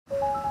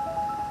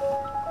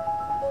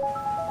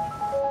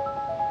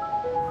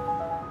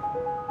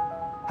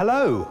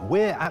Hello,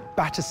 we're at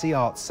Battersea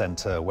Arts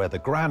Centre, where the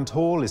Grand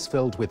Hall is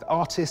filled with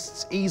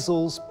artists,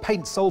 easels,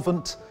 paint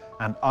solvent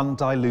and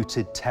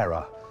undiluted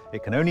terror.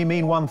 It can only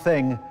mean one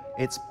thing: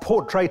 it's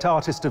Portrait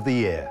Artist of the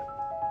Year.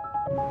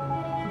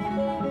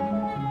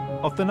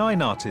 Of the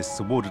 9 artists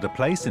awarded a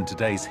place in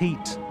today's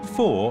heat,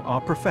 4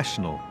 are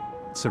professional.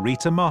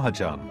 Sarita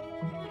Mahajan,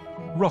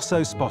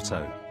 Rosso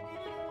Spotto,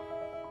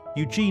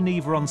 Eugenie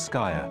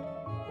Vronskaya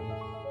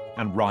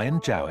and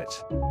Ryan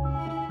Jowett.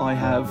 I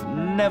have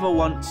never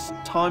once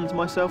timed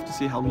myself to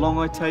see how long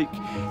I take,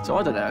 so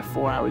I don't know if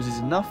 4 hours is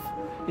enough,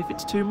 if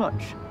it's too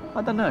much.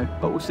 I don't know,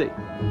 but we'll see.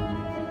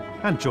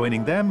 And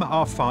joining them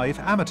are 5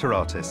 amateur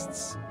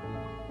artists.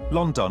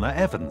 Londonna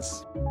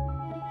Evans,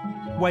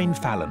 Wayne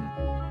Fallon,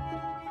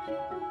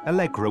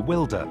 Allegra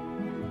Wilder,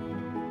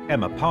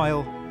 Emma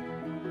Pyle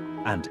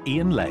and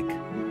Ian Legg.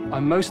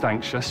 I'm most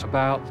anxious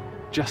about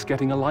just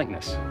getting a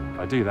likeness. If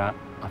I do that,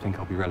 I think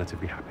I'll be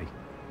relatively happy.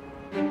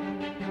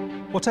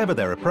 Whatever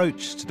their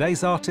approach,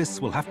 today's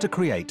artists will have to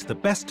create the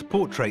best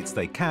portraits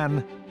they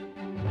can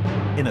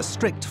in a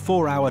strict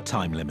 4-hour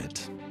time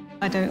limit.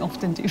 I don't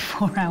often do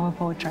 4-hour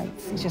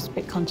portraits. It's just a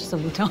bit conscious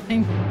of the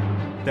time.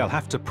 They'll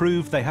have to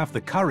prove they have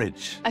the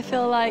courage. I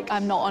feel like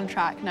I'm not on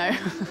track, no.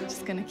 I'm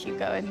just gonna keep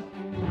going.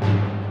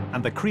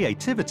 And the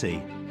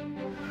creativity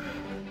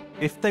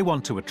if they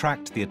want to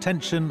attract the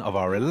attention of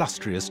our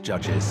illustrious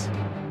judges.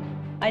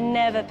 I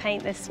never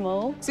paint this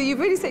small. So you've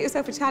really set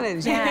yourself a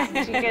challenge. Yeah,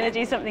 you're going to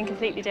do something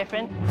completely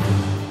different.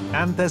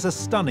 And there's a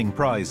stunning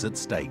prize at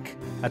stake,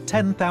 a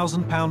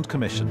 £10,000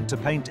 commission to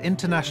paint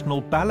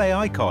international ballet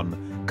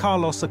icon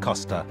Carlos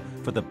Acosta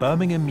for the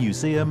Birmingham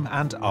Museum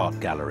and Art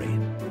Gallery.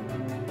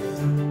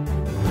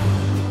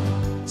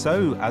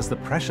 So, as the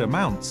pressure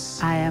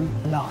mounts... I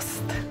am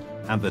lost.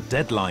 And the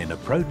deadline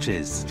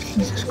approaches...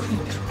 Jesus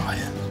Christ,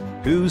 Ryan.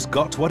 Who's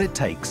got what it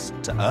takes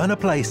to earn a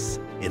place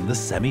in the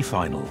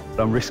semi-final?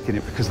 I'm risking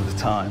it because of the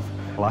time.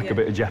 I like a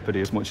bit of jeopardy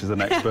as much as the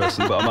next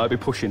person, but I might be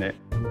pushing it.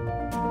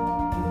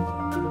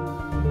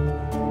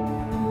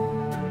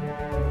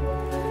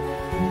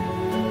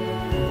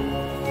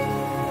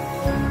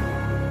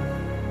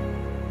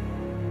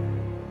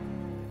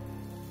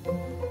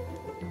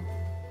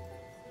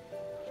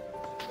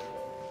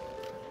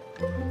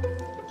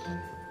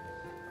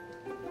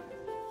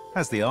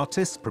 As the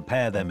artists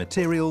prepare their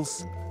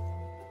materials,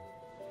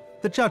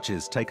 the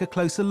judges take a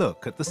closer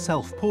look at the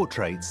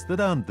self-portraits that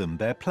earned them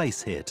their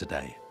place here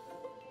today.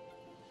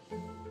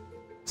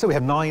 So we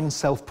have 9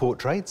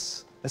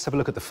 self-portraits. Let's have a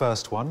look at the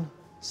first one.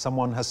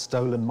 Someone has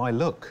stolen my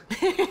look.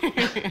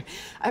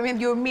 I mean,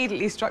 you're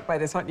immediately struck by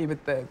this, aren't you,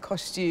 with the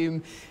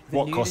costume, the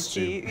What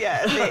nudity, costume?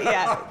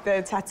 Yeah,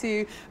 the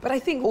tattoo. But I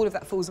think all of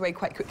that falls away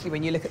quite quickly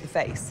when you look at the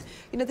face.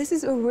 You know, this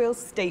is a real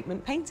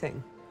statement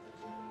painting.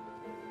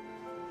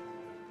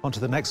 On to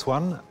the next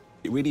one.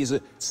 It really is a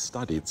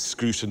study. It's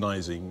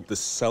scrutinising the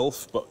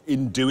self, but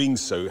in doing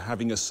so,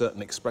 having a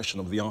certain expression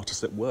of the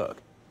artist at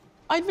work.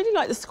 I really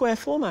like the square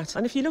format,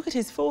 and if you look at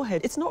his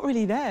forehead, it's not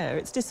really there,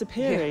 it's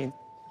disappearing.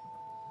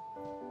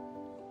 Yeah.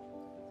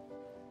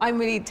 I'm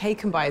really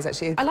taken by it,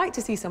 actually. I like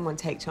to see someone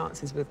take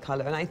chances with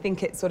colour, and I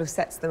think it sort of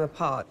sets them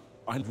apart.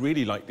 I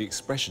really like the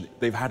expression.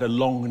 They've had a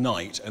long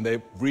night, and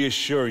they're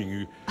reassuring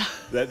you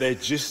that they're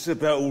just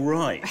about all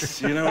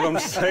right. You know what I'm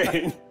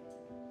saying?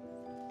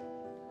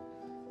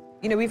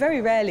 You know, we very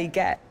rarely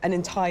get an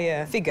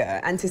entire figure,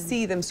 and to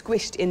see them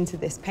squished into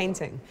this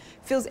painting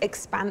feels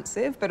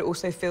expansive, but it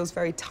also feels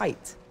very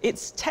tight.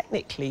 It's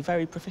technically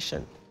very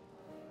proficient.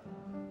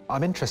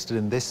 I'm interested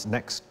in this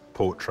next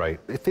portrait.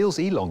 It feels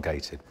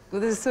elongated. Well,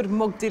 there's a sort of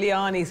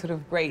Modigliani sort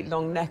of great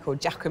long neck, or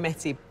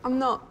Giacometti. I'm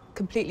not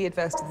completely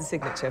adverse to the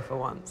signature for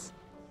once.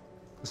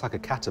 It's like a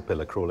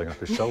caterpillar crawling up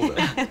his shoulder.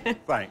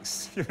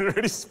 Thanks. You're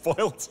really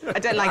spoilt. I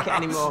don't like it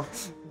anymore.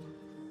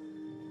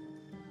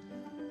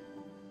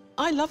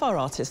 I love our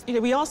artists. You know,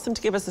 we ask them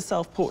to give us a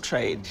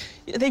self-portrait.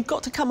 They've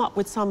got to come up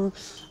with some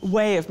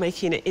way of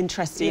making it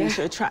interesting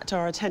to attract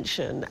our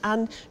attention.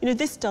 And, you know,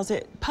 this does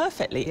it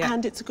perfectly,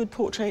 and it's a good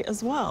portrait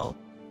as well.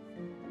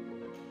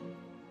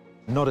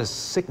 Not a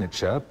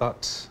signature,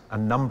 but a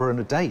number and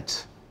a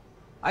date.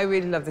 I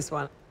really love this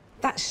one.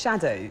 That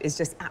shadow is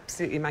just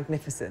absolutely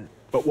magnificent.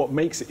 But what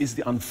makes it is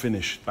the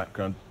unfinished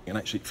background, and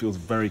actually it feels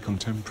very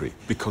contemporary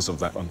because of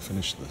that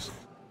unfinishedness.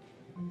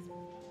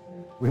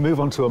 We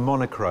move on to a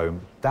monochrome.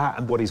 That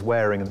and what he's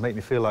wearing and make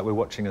me feel like we're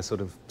watching a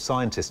sort of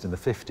scientist in the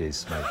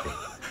 50s, maybe.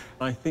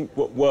 I think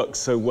what works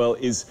so well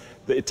is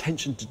the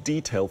attention to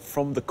detail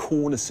from the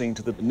cornicing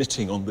to the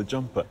knitting on the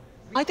jumper.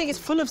 I think it's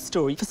full of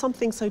story. For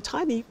something so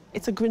tiny,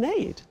 it's a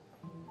grenade.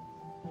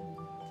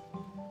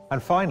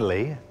 And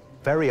finally,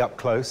 very up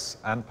close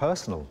and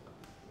personal.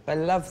 I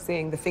love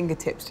seeing the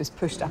fingertips just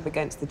pushed up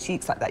against the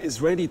cheeks like that.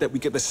 It's really that we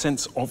get the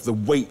sense of the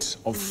weight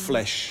of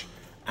flesh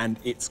and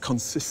its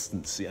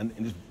consistency, and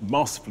it's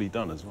masterfully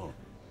done as well.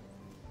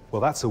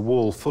 Well, that's a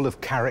wall full of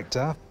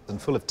character and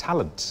full of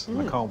talent.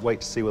 I can't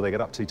wait to see what they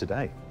get up to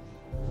today.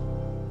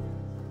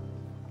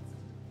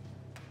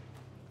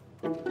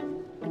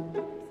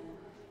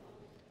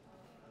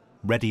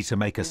 Ready to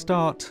make a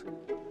start,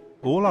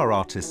 all our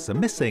artists are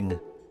missing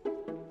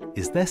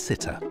is their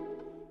sitter.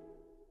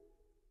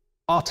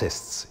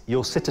 Artists,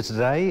 your sitter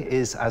today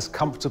is as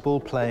comfortable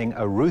playing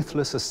a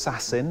ruthless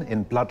assassin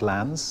in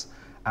Bloodlands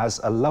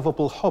as a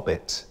lovable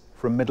hobbit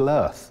from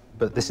Middle-earth.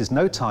 But this is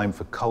no time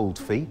for cold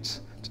feet.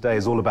 Today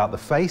is all about the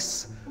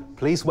face.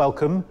 Please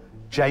welcome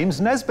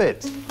James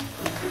Nesbitt.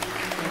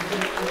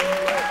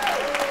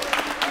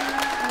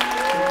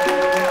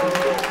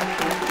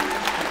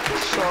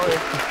 Sorry.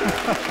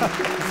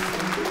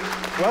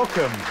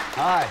 Welcome.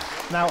 Hi.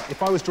 Now,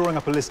 if I was drawing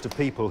up a list of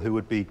people who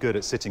would be good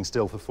at sitting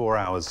still for 4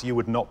 hours, you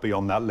would not be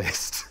on that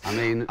list. I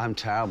mean, I'm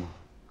terrible.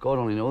 God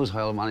only knows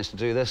how I'll manage to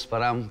do this,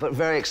 but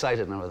very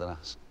excited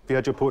nevertheless. Have you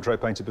had your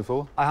portrait painted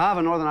before? I have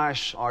a Northern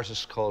Irish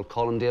artist called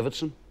Colin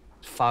Davidson.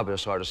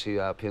 Fabulous artist. He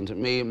painted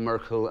me,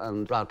 Merkel,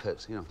 and Brad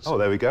Pitt, you know. Oh,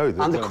 there we go.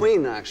 And the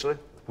Queen, actually.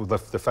 Well, the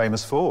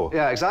famous four.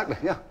 Yeah, exactly,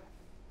 yeah.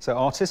 So,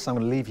 artists, I'm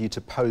going to leave you to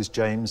pose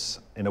James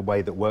in a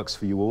way that works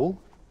for you all.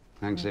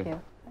 Thanks, Steve.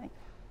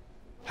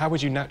 How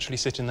would you naturally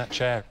sit in that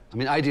chair? I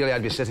mean, ideally,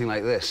 I'd be sitting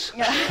like this.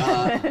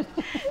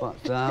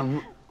 But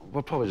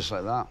we're probably just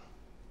like that.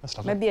 That's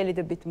lovely. Maybe a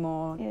little bit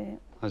more. Yeah.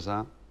 How's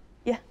that?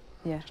 Yeah.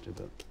 Yeah. Just a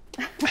bit.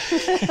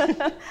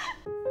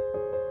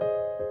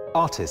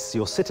 Artists,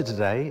 your sitter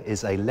today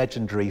is a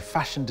legendary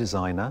fashion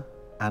designer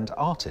and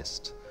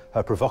artist.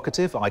 Her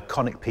provocative,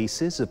 iconic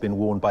pieces have been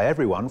worn by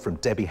everyone from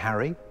Debbie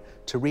Harry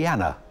to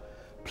Rihanna.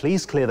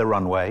 Please clear the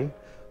runway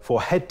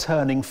for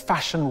head-turning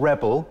fashion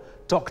rebel,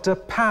 Dr.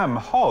 Pam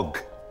Hogg.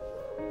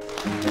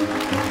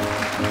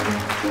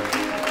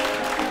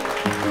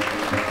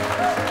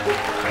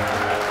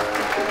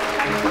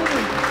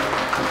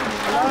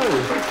 Hello,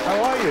 how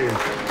are you?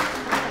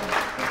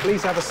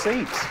 Please have a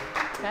seat.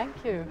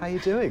 Thank you. How are you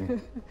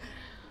doing?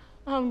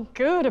 I'm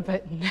good, a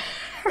bit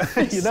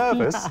nervous. You're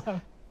nervous?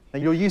 now. Now,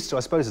 you're used to,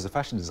 I suppose, as a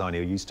fashion designer,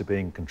 you're used to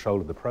being in control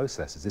of the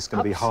process. Is this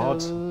going to be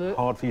hard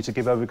for you to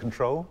give over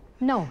control?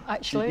 No,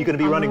 actually. You're going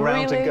to be running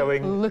around and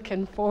going... I'm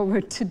looking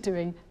forward to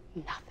doing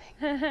nothing.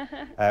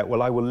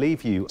 Well, I will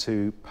leave you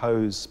to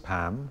pose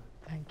Pam.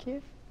 Thank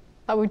you.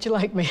 How would you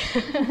like me?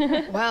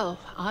 Well,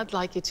 I'd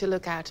like you to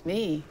look at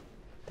me.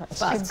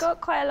 She's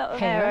got quite a lot of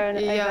hair over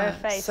her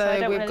face, so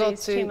I don't want to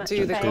lose too much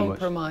do the face.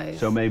 compromise.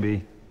 So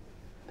maybe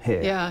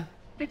here. Yeah.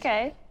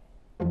 Okay.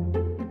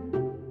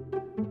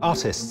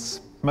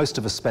 Artists, most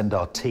of us spend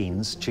our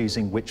teens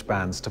choosing which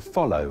bands to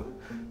follow,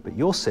 but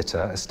your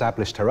sitter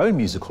established her own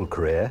musical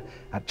career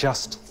at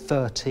just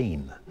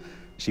 13.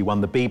 She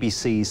won the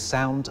BBC's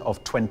Sound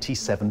of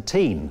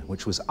 2017,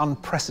 which was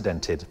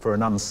unprecedented for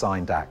an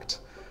unsigned act.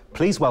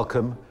 Please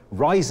welcome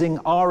rising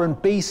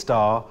R&B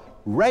star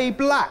Ray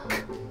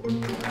Black.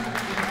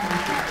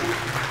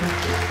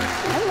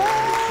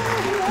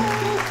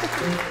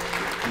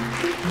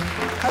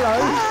 Hello.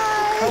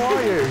 Hi. How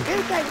are you?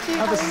 Good, thank you.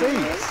 Have a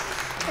seat.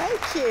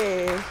 Thank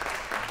you.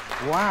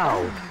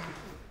 Wow.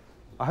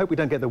 I hope we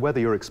don't get the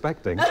weather you're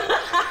expecting.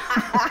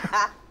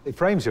 It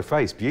frames your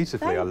face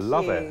beautifully. I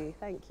love it.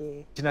 Thank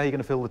you. Do you know how you're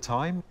going to fill the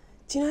time?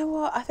 Do you know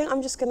what? I think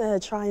I'm just going to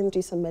try and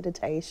do some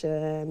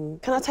meditation.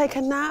 Can I take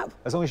a nap?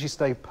 As long as you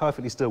stay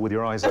perfectly still with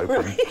your eyes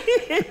open.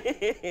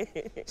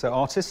 So,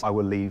 artists, I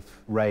will leave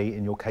Ray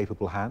in your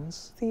capable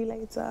hands. See you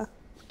later.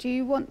 Do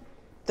you want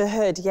the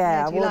hood?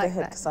 Yeah, I do you wore the like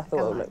hood that? because I thought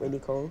it would look really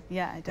cool.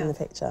 Yeah, it in the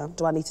does. picture.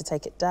 Do I need to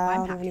take it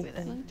down? I'm happy with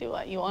it. Do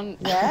what you want.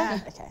 Yeah?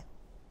 Okay.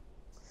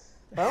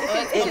 Well,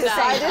 Let's it's do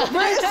that. decided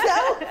for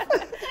itself.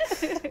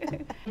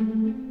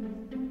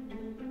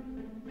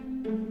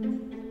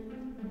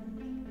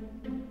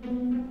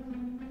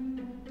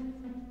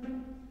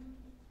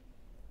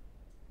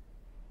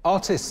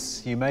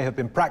 Artists, you may have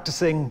been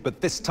practicing, but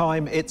this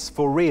time it's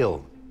for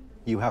real.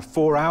 You have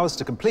 4 hours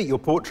to complete your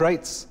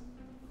portraits,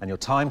 and your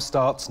time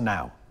starts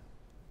now.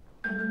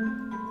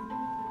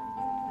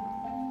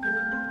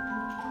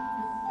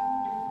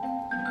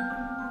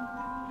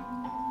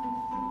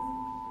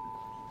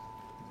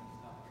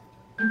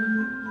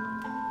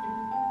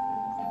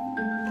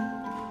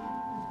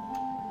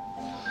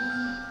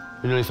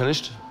 You nearly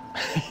finished?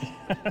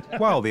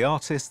 While the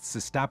artists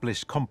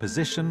establish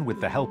composition with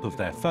the help of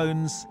their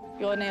phones,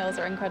 Your nails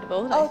are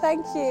incredible. Oh,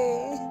 thank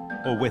you.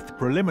 or with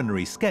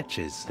preliminary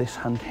sketches, This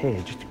hand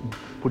here,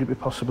 would it be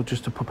possible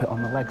just to pop it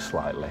on the leg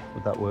slightly?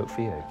 Would that work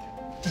for you?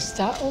 Is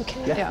that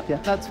okay? Yeah,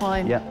 That's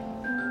fine. Yeah.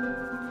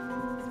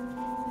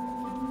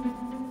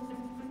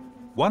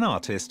 one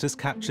artist has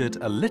captured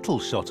a little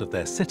shot of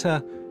their sitter,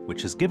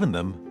 which has given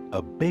them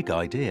a big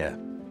idea.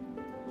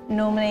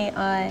 Normally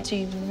I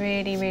do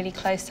really, really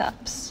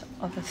close-ups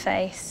of the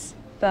face,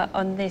 but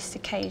on this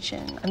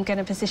occasion I'm going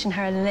to position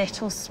her a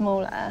little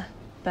smaller,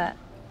 but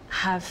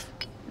have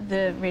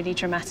the really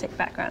dramatic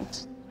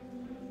background.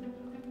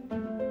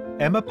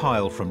 Emma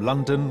Pyle from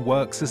London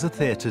works as a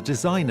theatre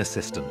design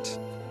assistant,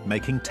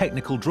 making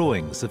technical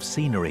drawings of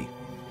scenery.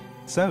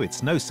 So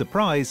it's no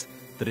surprise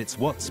that it's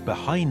what's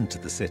behind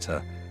the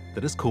sitter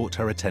that has caught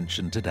her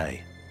attention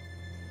today.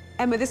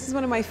 Emma, this is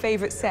one of my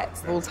favourite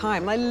sets of all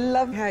time. I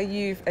love how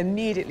you've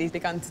immediately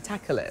begun to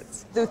tackle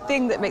it. The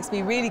thing that makes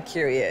me really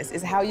curious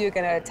is how you're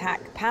going to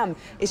attack Pam.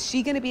 Is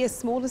she going to be as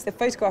small as the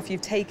photograph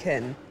you've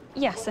taken?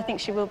 Yes, I think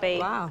she will be.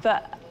 Wow.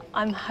 But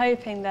I'm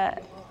hoping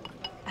that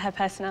her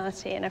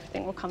personality and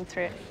everything will come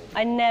through.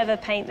 I never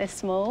paint this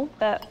small,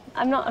 but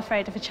I'm not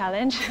afraid of a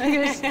challenge.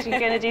 I'm just going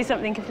to do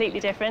something completely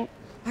different.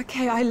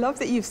 OK, I love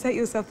that you've set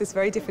yourself this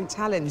very different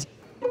challenge.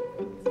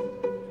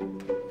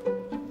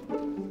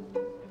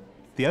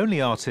 The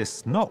only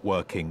artist not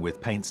working with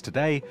paints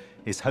today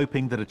is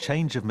hoping that a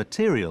change of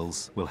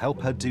materials will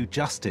help her do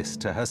justice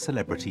to her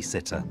celebrity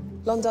sitter.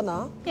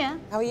 Londona? Yeah?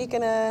 How are you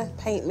going to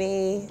paint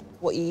me?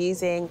 What are you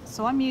using?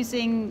 So I'm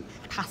using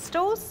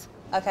pastels.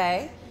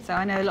 OK. So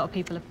I know a lot of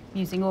people are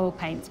using oil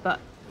paints, but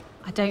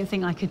I don't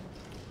think I could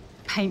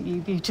paint you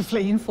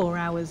beautifully in 4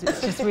 hours.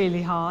 It's just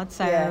really hard.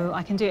 So Yeah.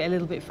 I can do it a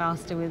little bit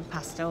faster with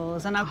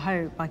pastels, and I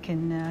hope I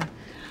can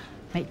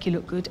make you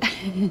look good.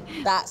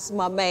 That's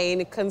my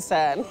main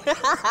concern.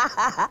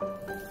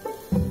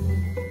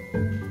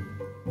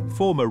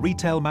 Former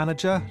retail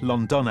manager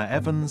Londona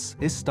Evans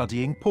is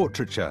studying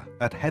portraiture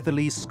at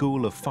Heatherley's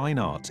School of Fine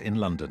Art in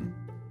London.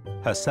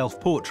 Her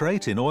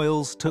self-portrait in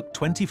oils took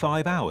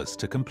 25 hours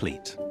to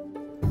complete.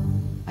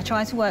 I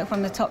try to work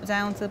from the top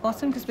down to the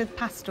bottom, because with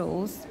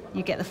pastels,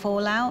 you get the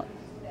fallout,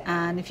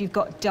 and if you've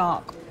got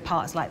dark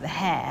parts like the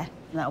hair,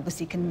 that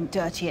obviously can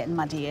dirty it and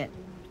muddy it.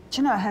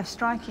 Do you know, her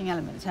striking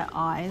element is her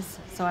eyes,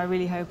 so I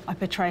really hope I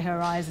portray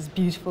her eyes as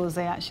beautiful as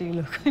they actually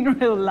look in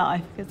real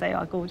life, because they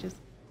are gorgeous.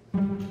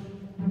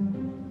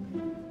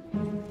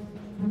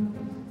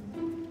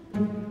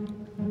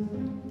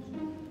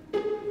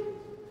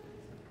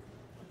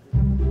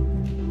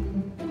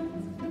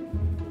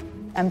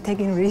 I'm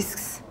taking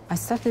risks. I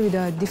started with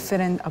a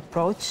different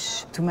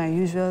approach to my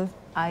usual.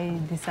 I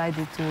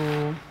decided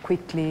to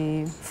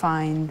quickly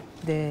find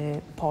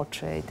the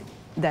portrait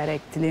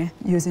directly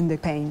using the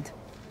paint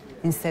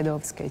instead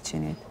of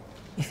sketching it.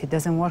 If it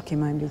doesn't work, it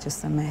might be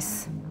just a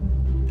mess.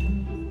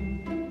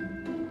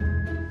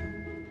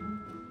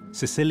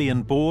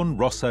 Sicilian-born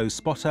Rosso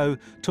Spotto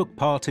took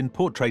part in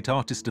Portrait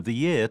Artist of the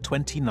Year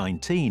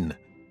 2019.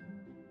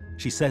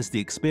 She says the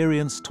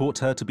experience taught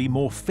her to be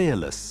more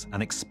fearless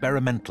and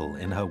experimental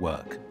in her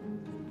work.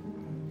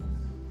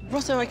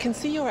 Rosso, I can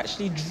see you're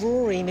actually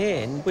drawing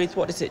in with,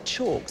 what is it,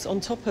 chalks on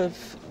top of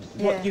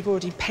what you've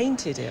already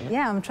painted in.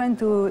 Yeah, I'm trying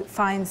to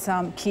find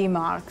some key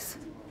marks.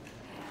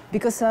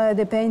 Because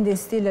the paint is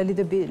still a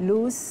little bit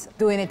loose,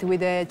 doing it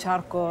with the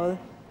charcoal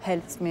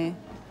helps me.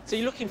 So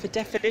you're looking for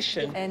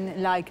definition?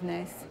 And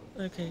likeness.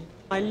 OK.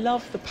 I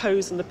love the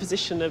pose and the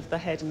position of the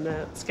head and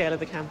the scale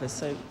of the canvas,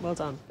 so well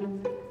done.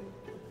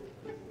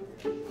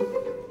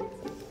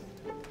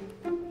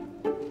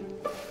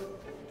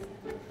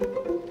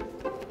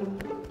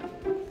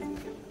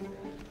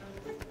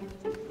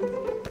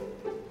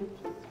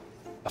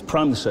 I've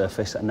primed the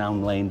surface and now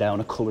I'm laying down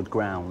a coloured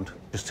ground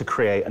just to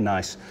create a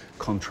nice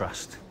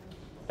contrast.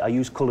 I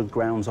use coloured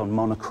grounds on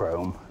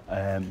monochrome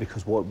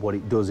because what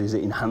it does is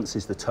it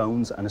enhances the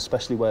tones, and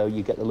especially where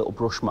you get the little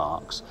brush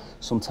marks,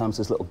 sometimes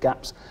there's little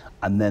gaps,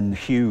 and then the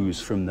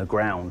hues from the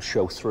ground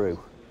show through.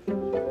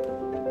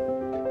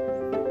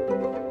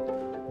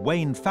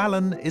 Wayne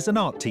Fallon is an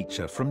art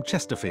teacher from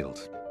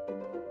Chesterfield.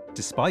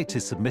 Despite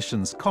his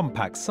submission's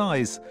compact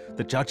size,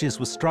 the judges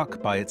were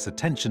struck by its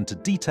attention to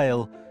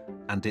detail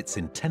and its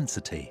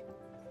intensity.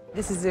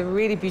 This is a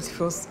really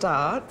beautiful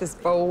start, this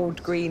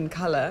bold green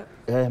colour.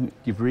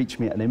 You've reached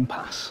me at an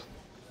impasse.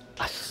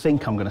 I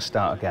think I'm going to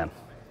start again.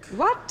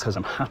 What? Because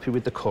I'm happy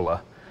with the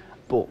colour,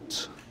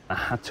 but I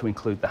had to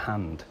include the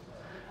hand,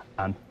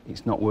 and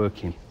it's not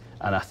working.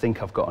 And I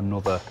think I've got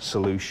another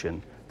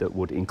solution that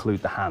would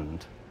include the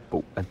hand,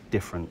 but a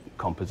different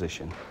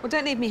composition. Well,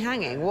 don't leave me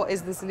hanging. What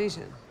is the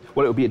solution?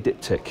 Well, it'll be a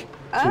diptych,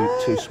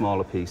 two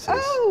smaller pieces.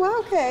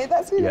 Oh, OK,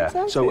 that's really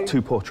exciting. So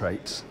 2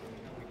 portraits,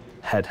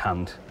 head,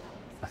 hand,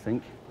 I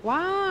think.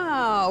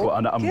 Wow,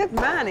 Well, good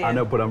man, Ian. I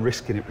know, but I'm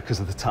risking it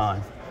because of the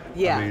time.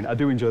 Yeah. I mean, I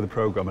do enjoy the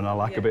programme and I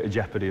like a bit of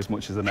jeopardy as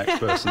much as the next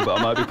person, but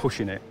I might be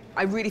pushing it.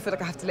 I really feel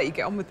like I have to let you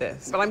get on with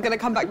this, but I'm going to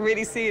come back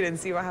really soon and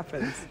see what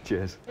happens.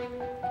 Cheers.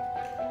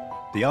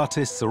 The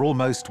artists are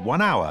almost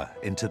 1 hour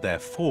into their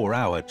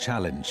 4-hour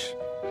challenge.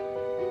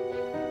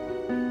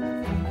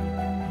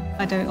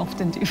 I don't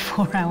often do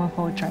 4-hour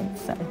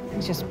portraits, so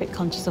it's just a bit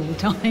conscious of the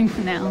time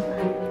now.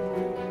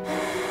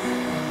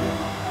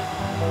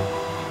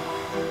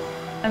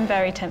 I'm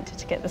very tempted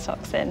to get the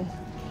socks in,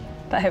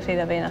 but hopefully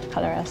there'll be enough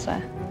colour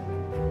elsewhere.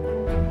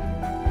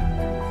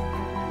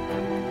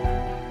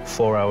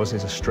 4 hours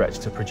is a stretch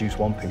to produce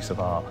 1 piece of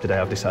art. Today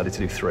I've decided to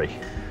do 3,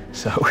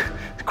 so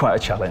it's quite a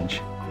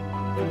challenge.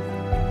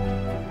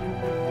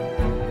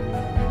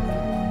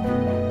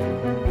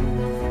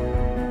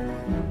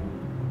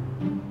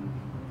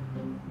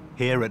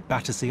 Here at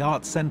Battersea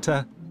Arts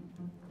Centre,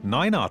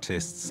 9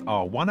 artists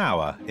are 1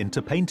 hour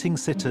into painting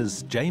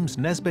sitters James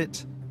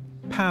Nesbitt,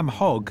 Pam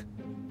Hogg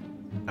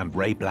and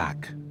Ray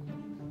Black.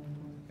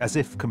 As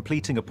if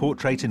completing a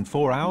portrait in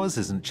 4 hours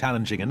isn't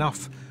challenging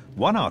enough,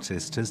 one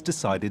artist has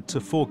decided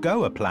to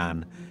forego a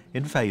plan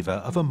in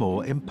favour of a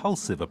more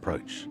impulsive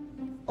approach.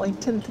 I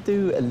tend to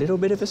do a little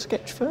bit of a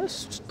sketch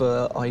first,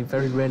 but I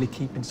very rarely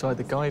keep inside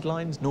the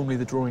guidelines. Normally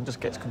the drawing just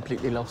gets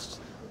completely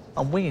lost.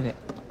 I'm winging it,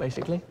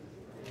 basically.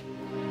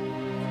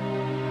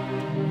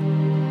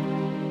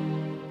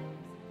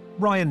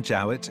 Ryan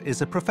Jowett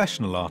is a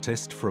professional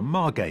artist from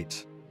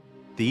Margate.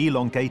 The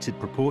elongated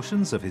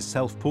proportions of his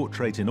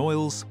self-portrait in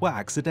oils were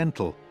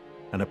accidental,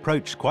 an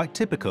approach quite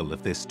typical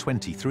of this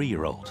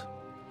 23-year-old.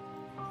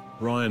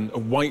 Ryan, a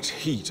white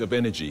heat of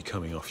energy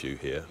coming off you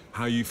here.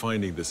 How are you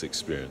finding this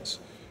experience?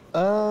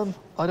 I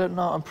don't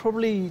know. I'm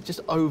probably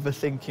just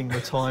overthinking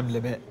the time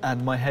limit,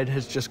 and my head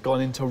has just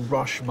gone into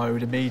rush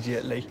mode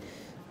immediately.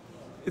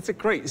 It's a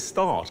great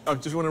start. I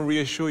just want to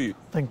reassure you.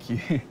 Thank you.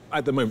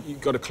 At the moment,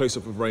 you've got a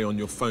close-up of Ray on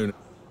your phone.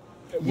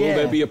 Will Yeah.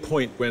 there be a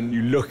point when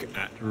you look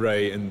at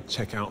Ray and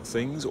check out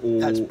things, or...?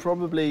 That's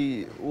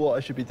probably what I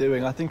should be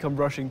doing. I think I'm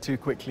rushing too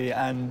quickly,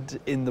 and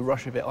in the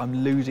rush of it,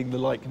 I'm losing the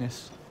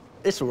likeness.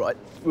 It's all right.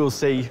 We'll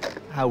see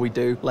how we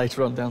do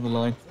later on down the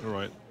line. All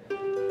right.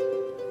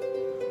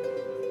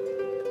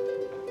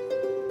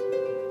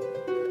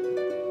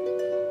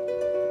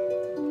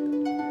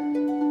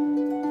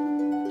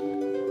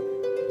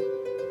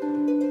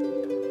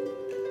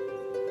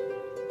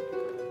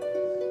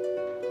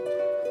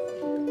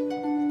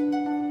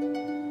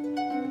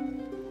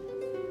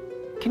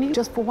 Can you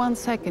just for 1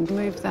 second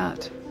move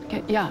that?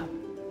 Okay, yeah.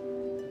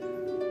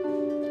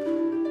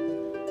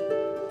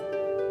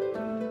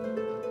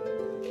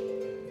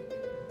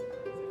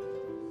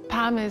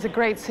 Pam is a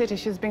great sitter.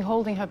 She's been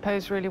holding her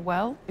pose really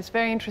well. It's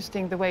very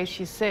interesting the way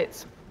she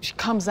sits. She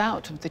comes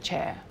out of the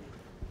chair.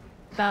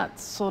 That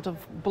sort of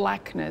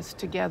blackness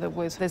together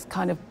with this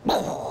kind of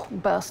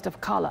burst of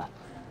color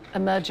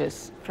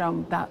emerges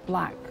from that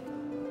black.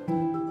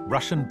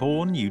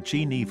 Russian-born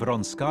Eugenie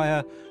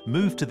Voronskaya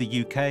moved to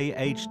the UK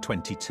aged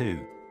 22.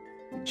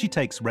 She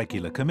takes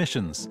regular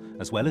commissions,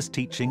 as well as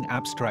teaching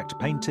abstract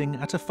painting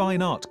at a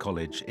fine art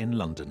college in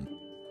London.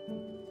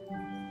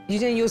 You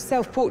know, your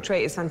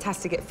self-portrait is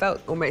fantastic. It felt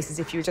almost as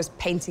if you were just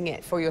painting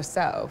it for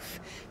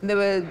yourself. And there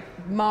were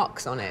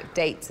marks on it,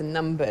 dates and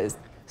numbers.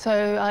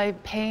 So I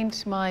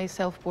paint my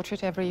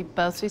self-portrait every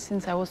birthday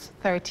since I was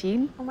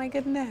 13. Oh, my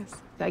goodness.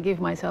 I give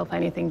myself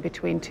anything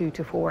between 2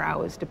 to 4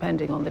 hours,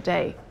 depending on the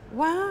day.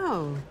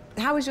 Wow.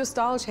 How has your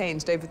style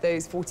changed over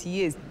those 40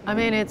 years? I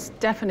mean, it's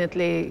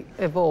definitely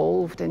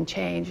evolved and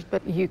changed,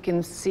 but you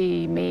can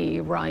see me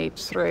right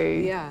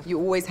through. Yeah. You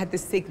always had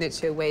this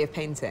signature way of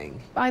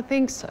painting. I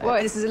think so. Well,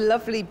 this is a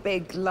lovely,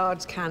 big,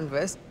 large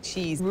canvas.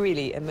 She's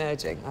really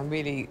emerging. I'm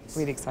really,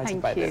 really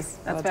excited by this. Thank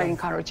you. That's very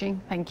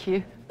encouraging. Thank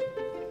you.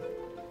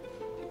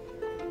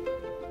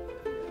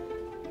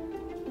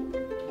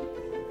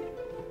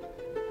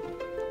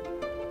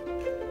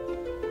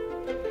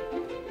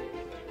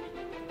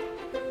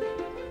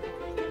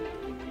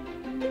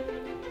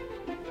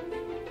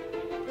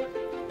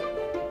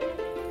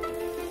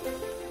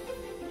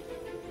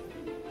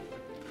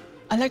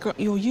 Allegra,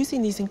 you're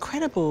using these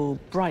incredible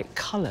bright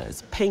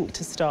colours, pink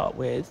to start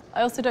with.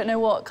 I also don't know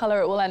what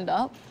colour it will end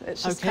up.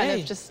 It's just kind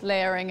of just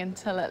layering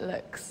until it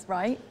looks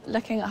right.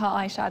 Looking at her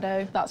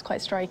eyeshadow, that's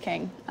quite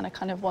striking, and I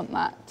kind of want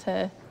that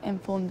to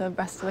inform the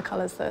rest of the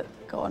colours that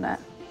go on it.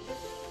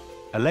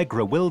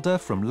 Allegra Wilder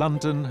from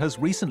London has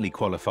recently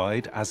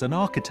qualified as an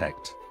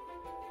architect.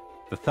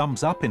 The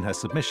thumbs up in her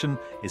submission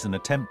is an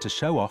attempt to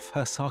show off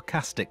her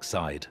sarcastic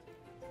side.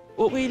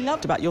 What we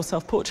loved about your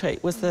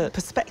self-portrait was the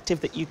perspective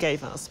that you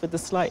gave us with the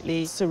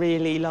slightly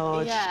surreally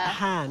large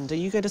hand. Are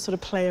you going to sort of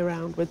play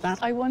around with that?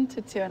 I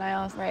wanted to, and I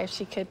asked Ray if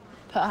she could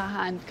put her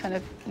hand kind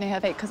of near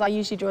her face, because I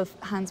usually draw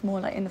hands more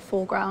like in the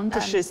foreground.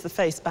 Pushes the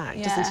face back,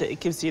 doesn't it?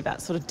 It gives you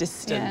that sort of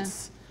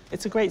distance.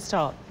 It's a great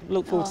start.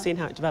 Look forward to seeing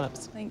how it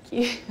develops. Thank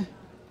you.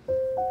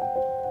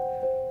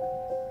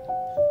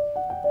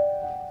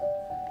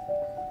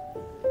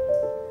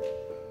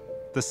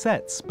 The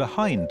sets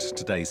behind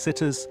today's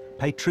sitters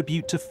pay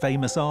tribute to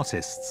famous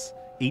artists,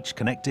 each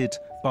connected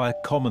by a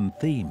common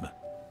theme.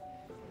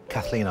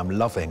 Kathleen, I'm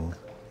loving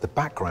the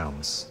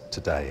backgrounds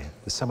today.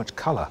 There's so much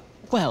colour.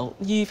 Well,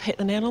 you've hit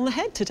the nail on the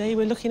head. Today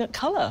we're looking at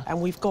colour,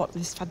 and we've got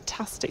this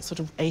fantastic sort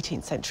of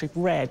 18th century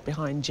red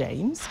behind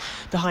James.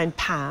 Behind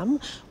Pam,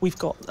 we've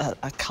got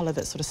a colour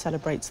that sort of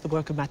celebrates the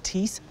work of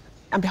Matisse.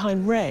 And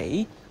behind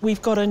Ray,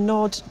 we've got a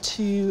nod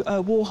to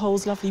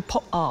Warhol's lovely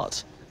pop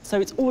art.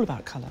 So it's all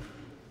about colour.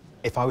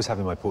 If I was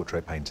having my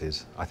portrait painted,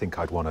 I think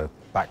I'd want a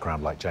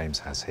background like James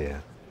has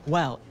here.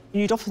 Well,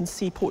 you'd often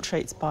see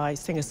portraits by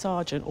Singer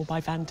Sargent or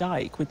by Van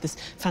Dyck with this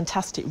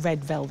fantastic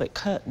red velvet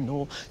curtain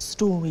or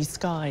stormy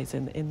skies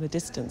in the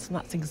distance, and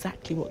that's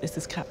exactly what this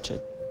has captured.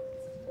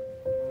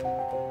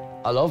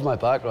 I love my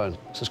background.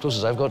 It's as close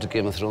as I've got to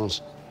Game of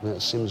Thrones. And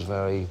it seems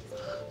very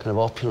kind of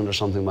opulent or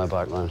something, my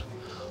background,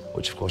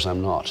 which of course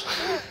I'm not.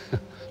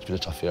 It's been a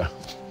tough year.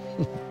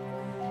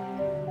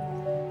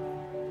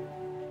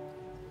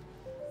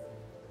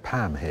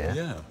 Pam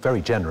here,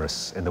 very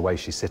generous in the way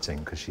she's sitting,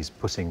 because she's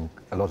putting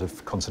a lot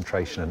of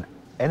concentration and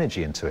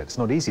energy into it. It's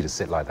not easy to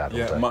sit like that all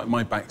day.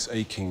 My back's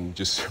aching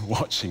just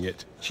watching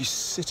it. She's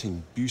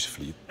sitting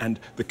beautifully, and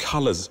the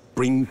colours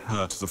bring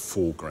her to the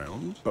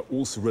foreground, but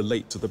also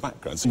relate to the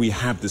background. So we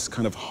have this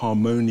kind of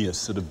harmonious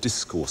sort of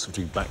discourse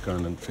between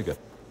background and figure,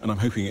 and I'm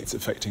hoping it's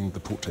affecting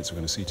the portraits we're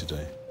going to see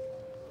today.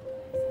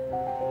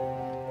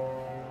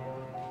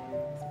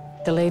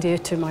 The lady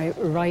to my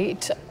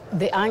right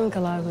The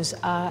angle I was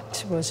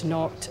at was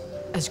not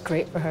as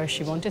great for her as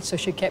she wanted, so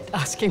she kept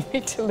asking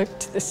me to look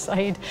to the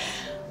side,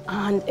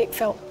 and it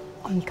felt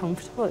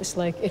uncomfortable. It's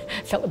like it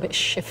felt a bit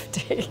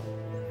shifty.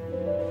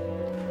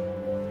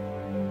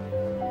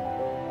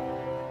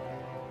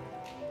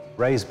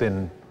 Ray's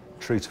been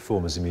true to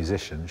form as a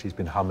musician. She's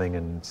been humming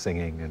and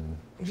singing, and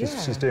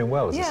she's doing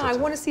well as a sitter. I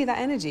want to see that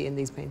energy in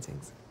these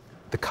paintings.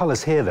 The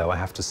colours here, though, I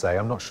have to say,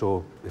 I'm not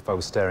sure if I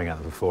was staring at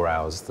them for 4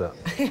 hours that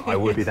I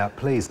would be that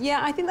pleased.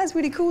 Yeah, I think that's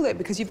really cool, though,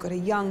 because you've got a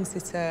young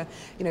sitter,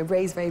 you know,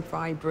 Ray's very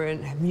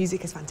vibrant, her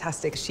music is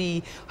fantastic.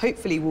 She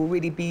hopefully will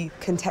really be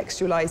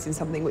contextualised in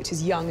something which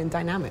is young and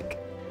dynamic.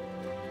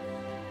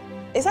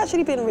 It's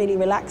actually been really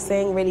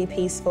relaxing, really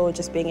peaceful,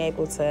 just being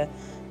able to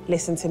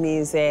listen to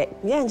music,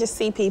 yeah, and just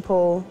see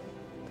people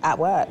at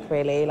work,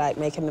 really, like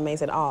making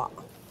amazing art.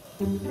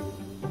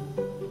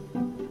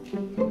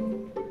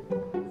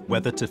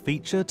 Whether to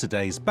feature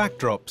today's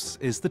backdrops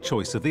is the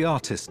choice of the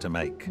artist to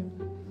make.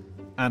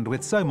 And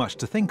with so much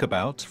to think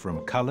about,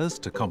 from colours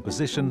to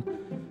composition,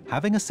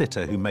 having a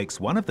sitter who makes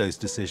one of those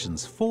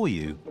decisions for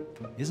you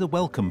is a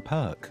welcome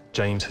perk.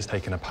 James has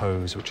taken a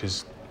pose which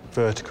is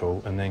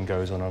vertical and then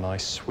goes on a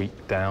nice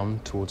sweep down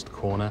towards the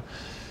corner.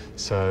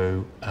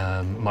 So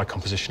my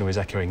composition was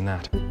echoing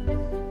that.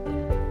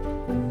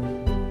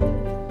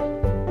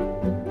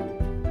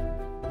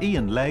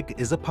 Ian Legg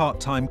is a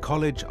part-time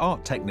college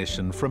art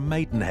technician from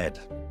Maidenhead.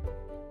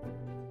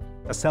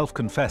 A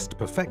self-confessed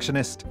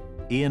perfectionist,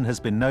 Ian has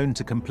been known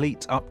to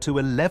complete up to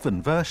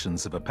 11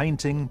 versions of a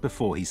painting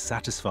before he's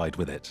satisfied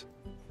with it.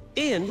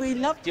 Ian, we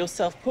loved your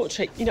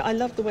self-portrait. You know, I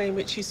love the way in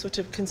which you sort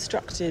of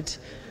constructed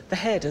the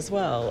head as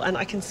well, and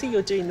I can see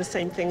you're doing the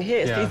same thing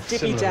here. Yeah, it's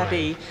these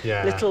dibby-dabby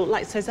little,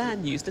 like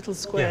Cézanne used, little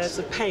squares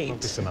of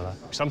paint. Similar.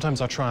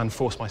 Sometimes I try and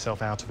force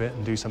myself out of it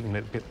and do something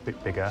a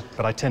bit bigger,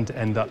 but I tend to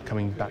end up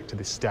coming back to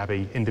this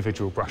stabby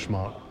individual brush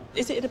mark.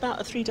 Is it about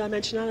a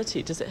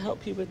three-dimensionality? Does it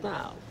help you with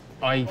that?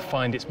 I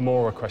find it's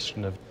more a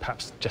question of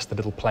perhaps just the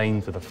little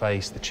planes of the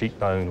face, the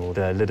cheekbone or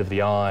the lid of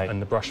the eye, and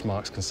the brush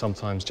marks can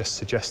sometimes just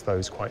suggest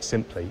those quite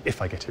simply,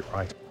 if I get it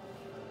right.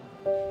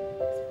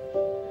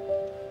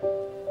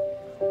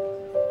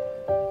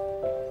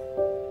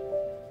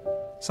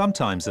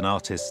 Sometimes an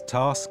artist's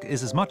task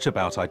is as much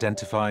about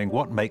identifying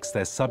what makes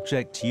their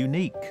subject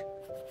unique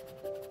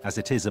as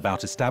it is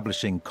about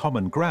establishing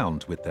common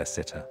ground with their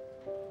sitter.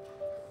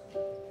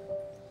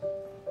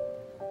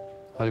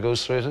 How'd it go,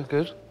 Sarita?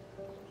 Good?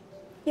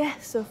 Yeah,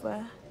 so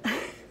far.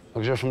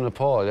 Because you're from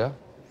Nepal, yeah?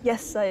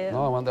 Yes, I am.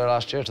 No, I went there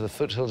last year to the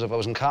foothills. I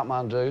was in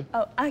Kathmandu.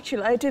 Oh,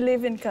 actually, I do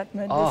live in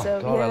Kathmandu, Oh,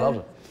 so God, yeah. I loved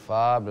it.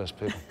 Fabulous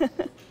people.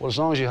 Well, as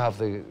long as you have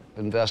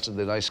invested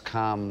the nice,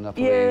 calm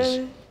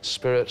Nepalese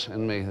spirit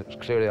in me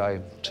that clearly I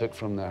took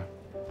from there.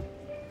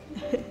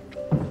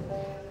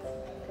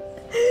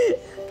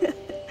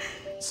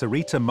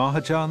 Sarita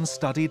Mahajan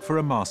studied for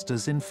a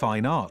Master's in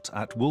Fine Art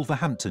at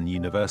Wolverhampton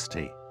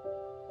University.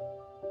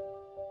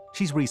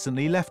 She's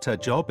recently left her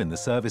job in the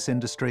service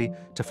industry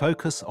to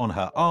focus on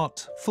her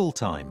art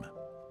full-time.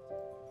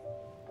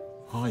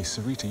 Hi,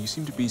 Sarita, you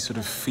seem to be sort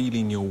of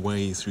feeling your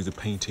way through the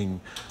painting,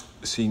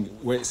 seeing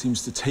where it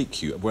seems to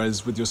take you,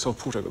 whereas with your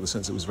self-portrait I got the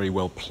sense it was very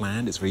well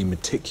planned, it's very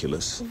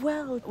meticulous.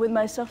 Well, with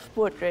my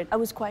self-portrait, I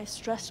was quite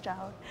stressed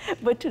out.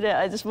 But today,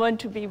 I just want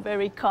to be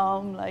very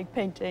calm, like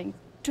painting.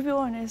 To be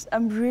honest,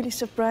 I'm really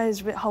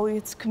surprised with how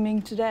it's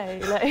coming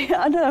today. Like,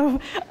 I don't know,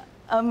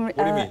 I'm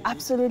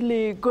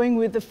absolutely going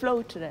with the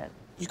flow today.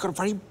 You've got a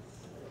very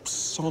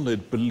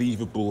solid,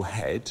 believable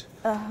head,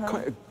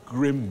 quite a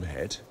grim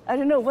head. I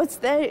don't know what's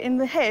there in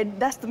the head.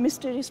 That's the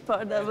mysterious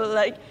part. I was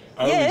like,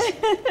 Oh, yeah.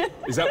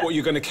 Is that what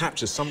you're going to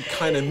capture? Some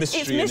kind of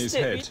mystery in his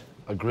head?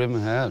 A grim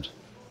head.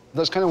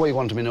 That's kind of what you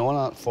want to be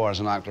known for as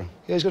an actor.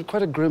 Yeah, he's got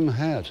quite a grim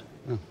head.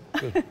 Yeah,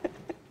 good.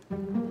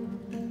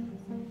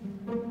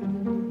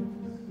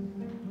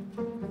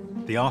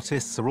 The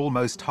artists are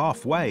almost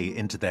halfway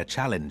into their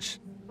challenge.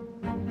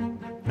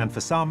 And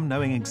for some,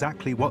 knowing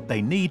exactly what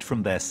they need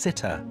from their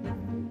sitter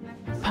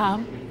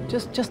Pam,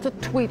 just a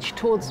twitch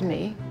towards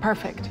me.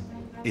 Perfect.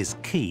 is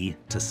key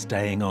to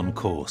staying on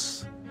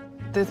course.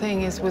 The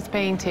thing is, with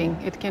painting,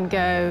 it can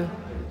go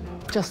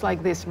just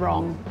like this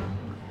wrong,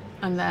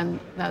 and then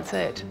that's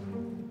it.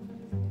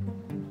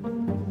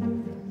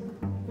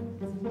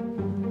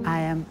 I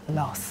am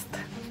lost.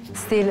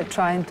 Still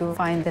trying to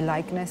find the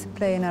likeness,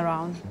 playing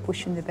around,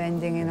 pushing the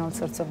bending in all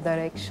sorts of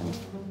directions.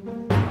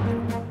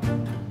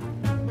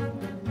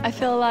 I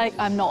feel like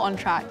I'm not on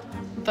track,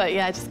 but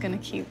yeah, just gonna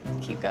keep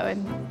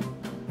going.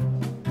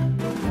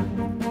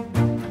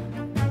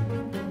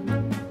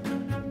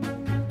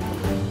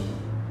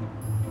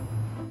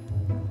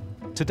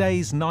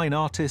 Today's 9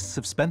 artists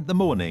have spent the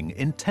morning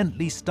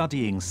intently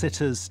studying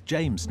sitters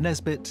James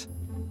Nesbitt,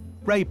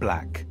 Ray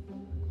Black,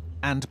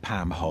 and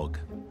Pam Hogg.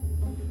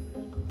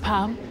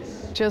 Pam,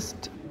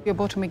 just your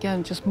bottom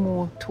again, just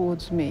more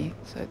towards me.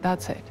 So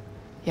that's it.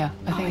 Yeah,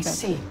 I think that's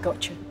see.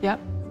 Gotcha.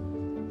 Yep.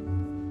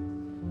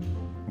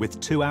 With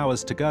 2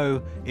 hours to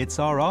go, it's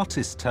our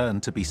artists' turn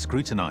to be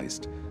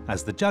scrutinised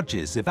as the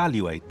judges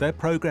evaluate their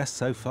progress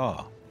so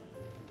far.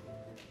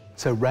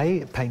 So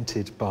Ray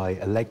painted by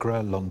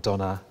Allegra,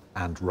 Londona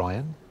and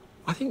Ryan.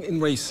 I think in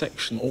Ray's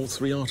section, all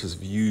three artists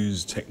have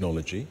used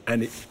technology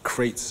and it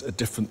creates a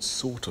different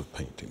sort of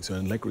painting. So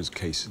in Allegra's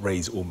case,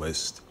 Ray's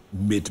almost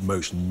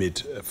mid-motion,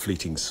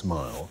 mid-fleeting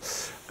smile.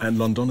 And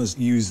Londona's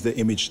used the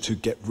image to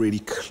get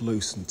really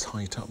close and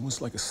tight up,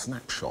 almost like a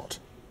snapshot.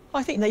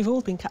 I think they've all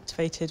been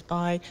captivated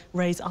by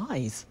Ray's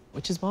eyes,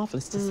 which is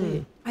marvellous to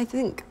see. I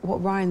think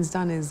what Ryan's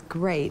done is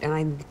great, and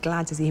I'm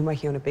glad to see him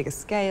working on a bigger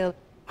scale.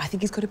 I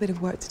think he's got a bit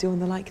of work to do on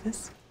the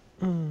likeness.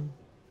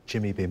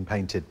 Jimmy being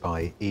painted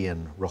by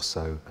Ian,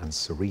 Rosso and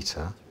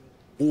Sarita.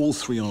 All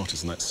three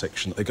artists in that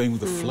section, they're going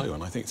with the flow,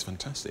 and I think it's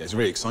fantastic. It's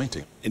very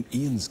exciting. In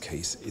Ian's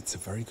case, it's a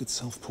very good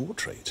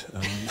self-portrait.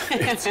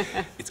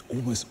 It's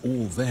almost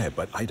all there,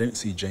 but I don't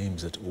see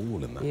James at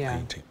all in that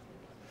painting.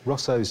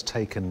 Rosso's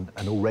taken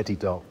an already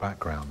dark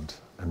background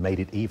and made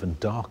it even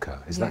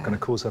darker. Is that going to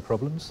cause her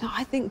problems? No,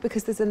 I think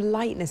because there's a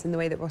lightness in the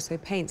way that Rosso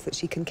paints that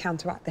she can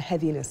counteract the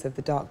heaviness of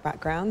the dark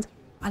background.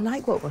 I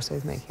like what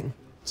Rosso's making.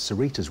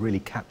 Sarita's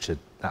really captured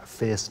that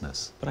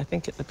fierceness. But I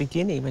think at the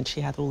beginning, when she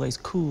had all those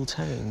cool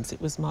tones,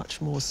 it was much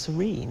more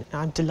serene.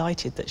 I'm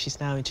delighted that she's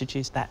now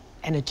introduced that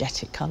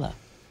energetic colour.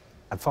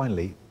 And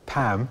finally,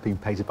 Pam, being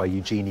painted by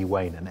Eugenie,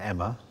 Wayne and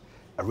Emma,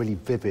 a really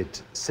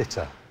vivid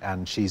sitter,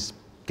 and she's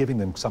giving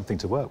them something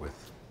to work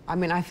with. I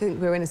mean, I think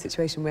we're in a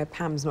situation where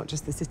Pam's not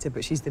just the sitter,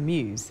 but she's the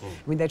muse.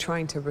 I mean, they're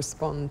trying to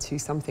respond to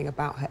something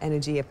about her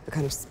energy, the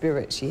kind of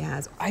spirit she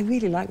has. I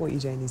really like what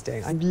Eugenie's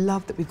doing. I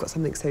love that we've got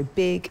something so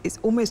big. It's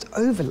almost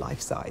over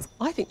life-size.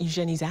 I think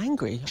Eugenie's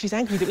angry. She's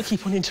angry that we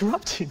keep on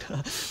interrupting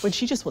her when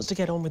she just wants to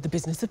get on with the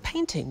business of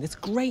painting. This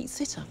great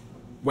sitter.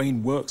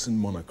 Wayne works in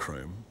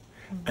monochrome,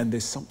 and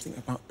there's something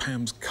about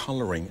Pam's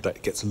colouring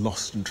that gets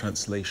lost in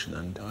translation,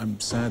 and I'm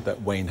sad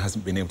that Wayne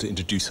hasn't been able to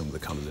introduce some of the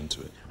colours into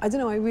it. I don't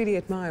know, I really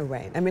admire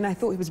Wayne. I mean, I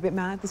thought he was a bit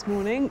mad this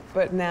morning,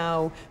 but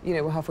now, you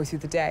know, we're halfway through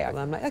the day,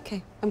 I'm like,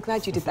 OK, I'm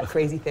glad you did that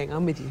crazy thing.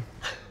 I'm with you.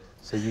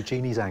 So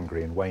Eugenie's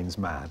angry and Wayne's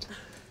mad.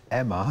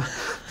 Emma...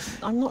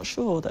 I'm not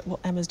sure that what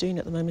Emma's doing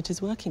at the moment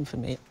is working for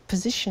me.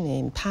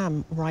 Positioning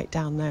Pam right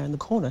down there in the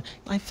corner,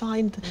 I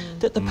find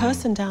that the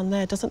person down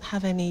there doesn't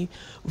have any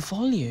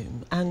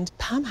volume, and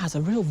Pam has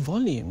a real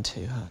volume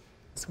to her.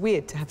 It's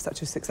weird to have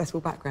such a successful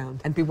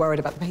background and be worried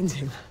about the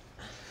painting.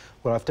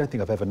 Well, I don't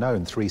think I've ever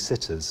known three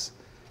sitters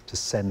to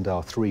send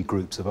our three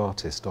groups of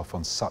artists off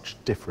on such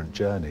different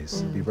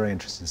journeys. It'd be very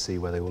interesting to see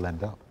where they all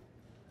end up.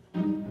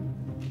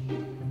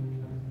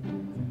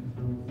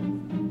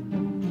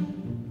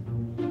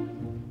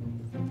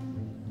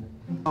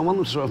 I want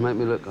them to sort of make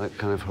me look like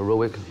kind of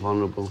heroic,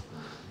 vulnerable,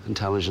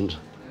 intelligent,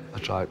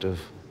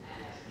 attractive,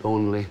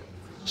 lonely,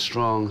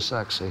 strong,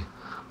 sexy,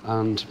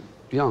 and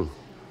young.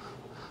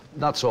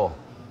 That's all.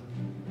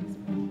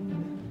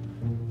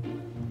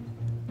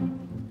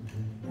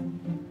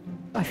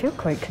 I feel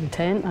quite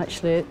content,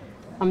 actually.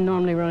 I'm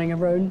normally running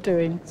around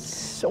doing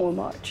so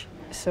much,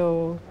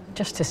 so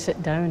just to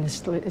sit down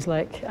is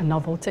like a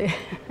novelty.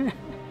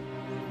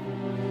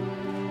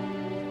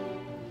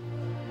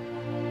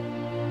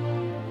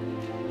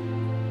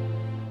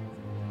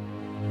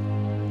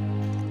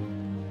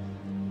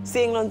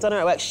 Seeing Londona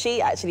at work,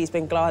 she actually has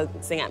been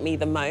glancing at me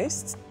the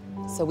most.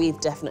 So we've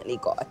definitely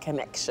got a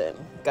connection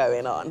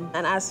going on.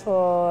 And as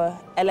for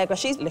Allegra,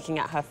 she's looking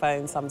at her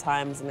phone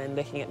sometimes and then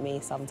looking at me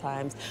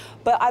sometimes.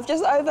 But I've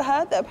just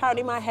overheard that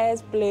apparently my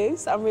hair's blue,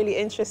 so I'm really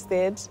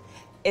interested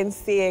in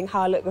seeing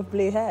how I look with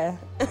blue hair.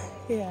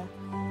 Yeah.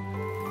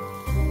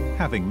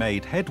 Having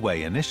made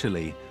headway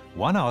initially,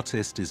 one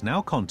artist is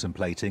now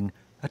contemplating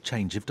a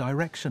change of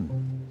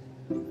direction.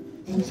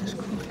 Jesus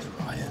Christ,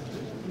 Ryan.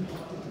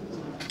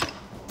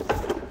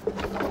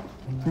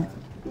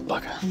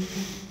 Bugger.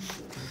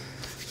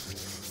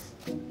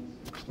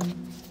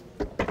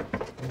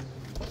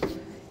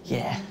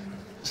 Yeah,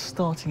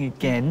 starting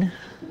again,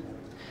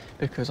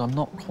 because I'm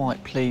not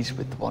quite pleased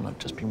with the one I've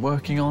just been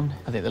working on.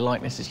 I think the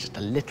likeness is just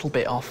a little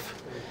bit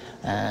off,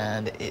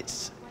 and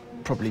it's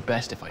probably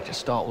best if I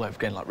just start all over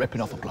again, like ripping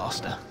off a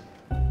plaster.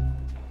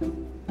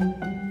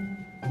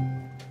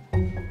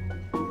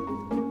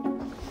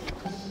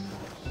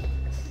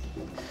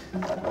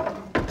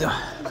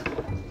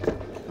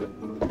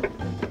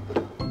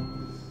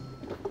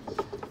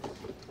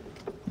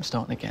 I'm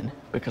starting again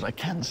because I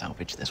can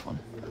salvage this one.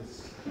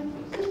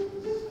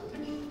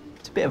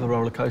 It's a bit of a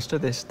roller coaster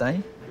this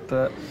day,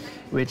 but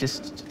we're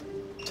just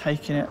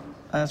taking it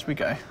as we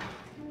go.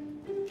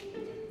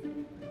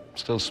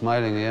 Still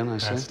smiling, Ian, I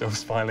see. Yeah, still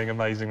smiling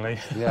amazingly.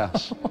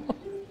 Yes.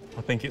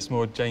 I think it's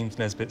more James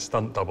Nesbitt's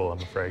stunt double,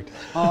 I'm afraid.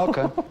 Oh,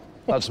 OK.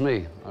 That's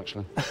me,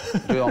 actually. I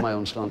do all my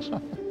own stunts.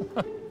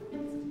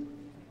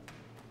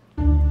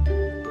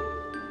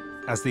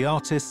 As the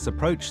artists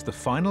approach the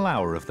final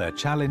hour of their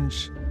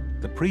challenge,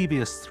 the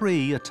previous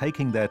three are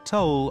taking their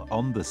toll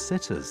on the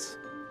sitters.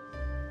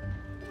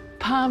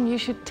 Pam, you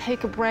should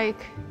take a break.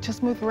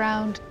 Just move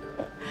around.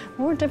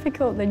 More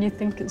difficult than you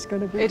think it's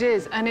going to be. It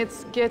is, and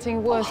it's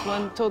getting worse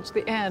when towards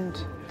the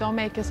end. Don't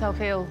make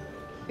yourself ill.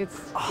 It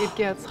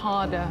gets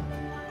harder.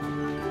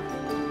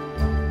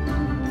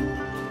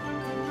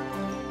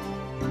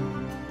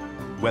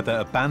 Whether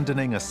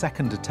abandoning a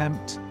second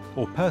attempt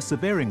or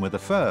persevering with a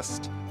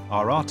first,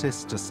 our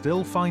artists are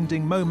still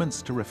finding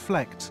moments to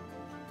reflect,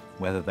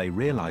 whether they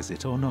realise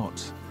it or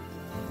not.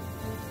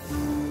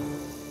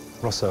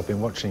 Rosso, I've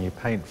been watching you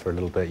paint for a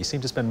little bit. You seem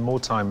to spend more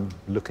time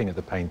looking at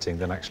the painting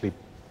than actually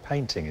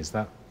painting. Is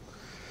that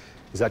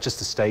just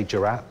the stage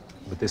you're at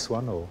with this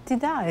one, or?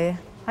 Did I?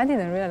 I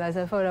didn't realize.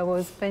 I thought I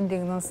was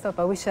painting non-stop.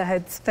 I wish I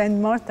had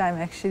spent more time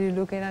actually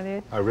looking at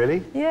it. Oh,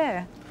 really?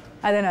 Yeah.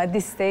 I don't know, at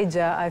this stage,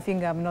 I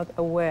think I'm not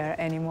aware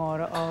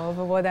anymore of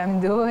what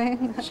I'm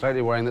doing.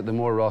 Slightly worrying that the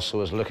more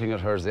Rosso is looking at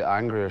her, the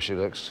angrier she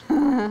looks.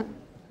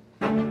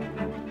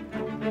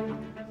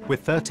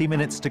 With 30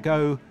 minutes to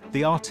go,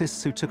 the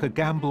artists who took a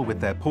gamble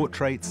with their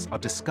portraits are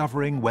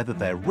discovering whether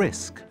their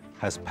risk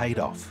has paid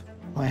off.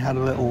 I had a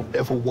little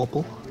bit of a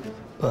wobble,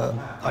 but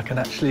I can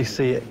actually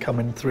see it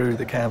coming through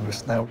the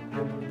canvas now.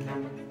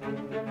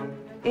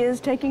 It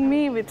is taking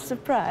me with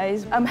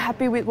surprise. I'm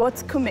happy with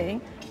what's coming,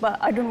 but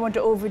I don't want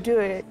to overdo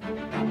it.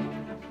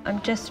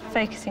 I'm just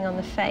focusing on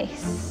the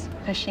face,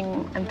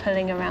 pushing and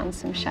pulling around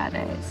some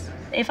shadows.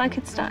 If I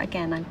could start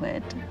again, I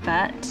would,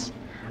 but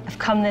I've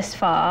come this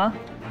far,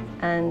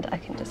 and I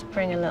can just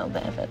bring a little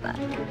bit of it back.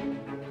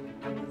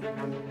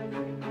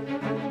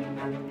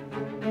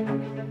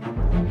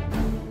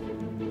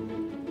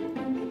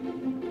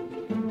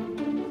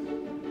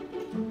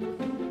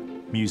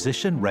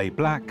 Musician Ray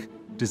Black,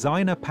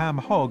 designer Pam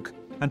Hogg,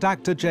 and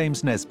actor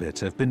James Nesbitt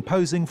have been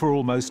posing for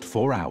almost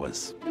 4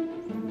 hours.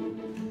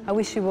 I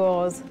wish it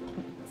was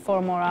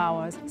 4 more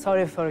hours.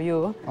 Sorry for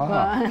you.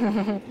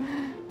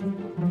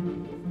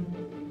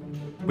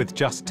 With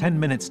just 10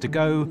 minutes to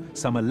go,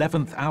 some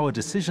 11th hour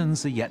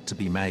decisions are yet to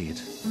be made.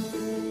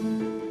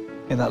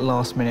 In that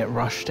last-minute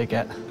rush to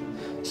get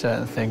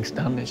certain things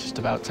done, it's just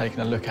about taking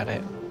a look at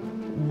it,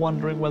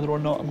 wondering whether or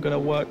not I'm going to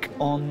work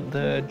on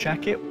the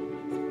jacket.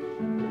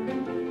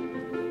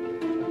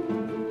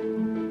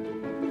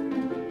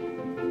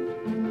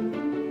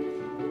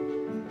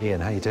 Ian,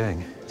 how you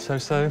doing?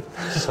 So-so.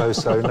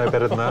 So-so, no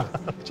better than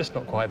that? Just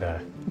not quite there.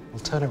 Well,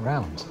 turn it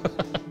round.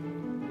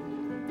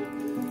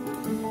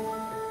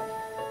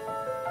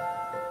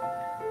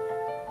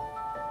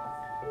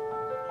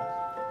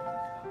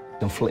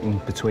 I'm flitting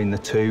between the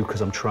two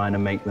because I'm trying to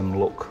make them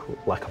look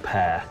like a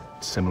pair.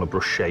 Similar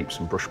brush shapes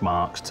and brush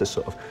marks to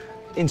sort of,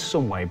 in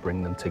some way,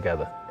 bring them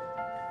together.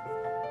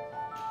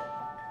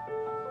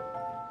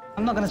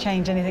 I'm not going to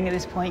change anything at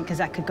this point because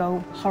that could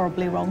go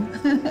horribly wrong.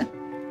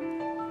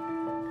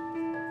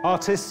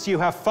 Artists, you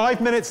have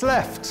 5 minutes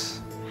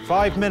left.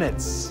 5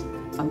 minutes.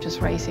 I'm just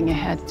racing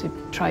ahead to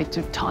try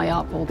to tie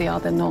up all the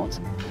other knots.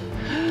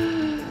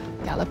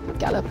 Gallop,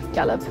 gallop,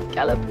 gallop,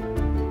 gallop.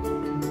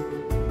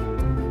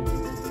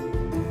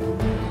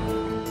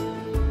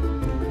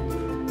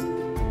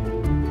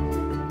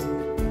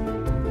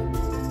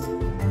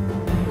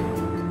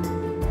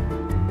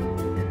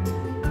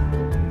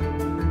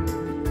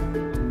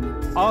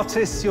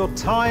 Artists, your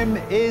time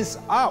is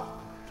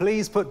up.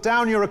 Please put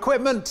down your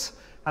equipment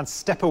and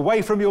step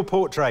away from your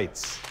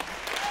portraits.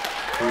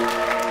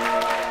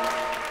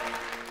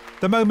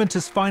 The moment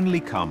has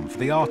finally come for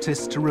the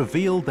artists to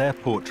reveal their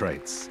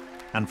portraits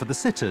and for the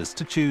sitters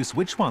to choose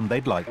which one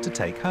they'd like to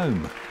take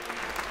home.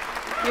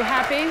 You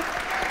happy?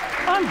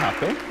 I'm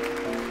happy.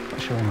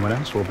 Not sure anyone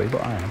else will be,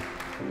 but I am.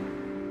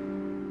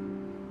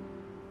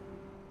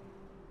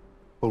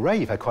 Well, Ray,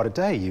 you've had quite a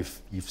day.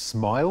 You've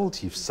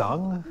smiled, you've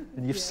sung,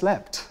 and you've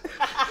slept.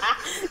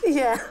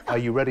 Yeah. Are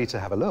you ready to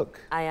have a look?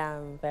 I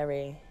am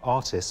very.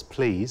 Artists,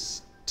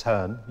 please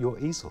turn your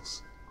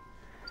easels.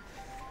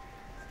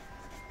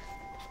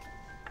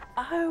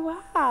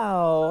 Oh,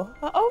 wow.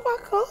 Oh, my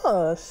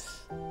gosh.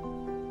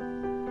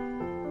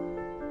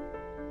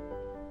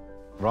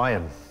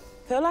 Ryan.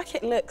 I feel like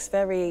it looks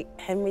very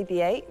Henry VIII.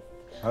 Okay.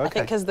 I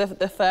think because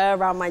the fur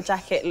around my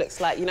jacket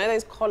looks like, you know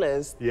those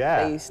collars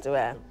they used to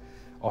wear?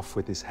 Off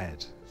with his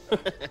head.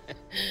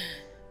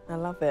 I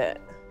love it.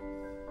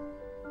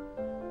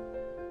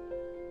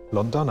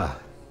 Londona.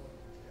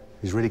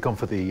 He's really gone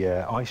for the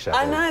eyeshadow.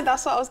 I know,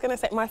 that's what I was going to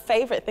say. My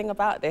favourite thing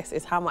about this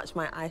is how much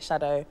my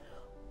eyeshadow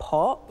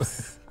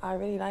pops. I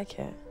really like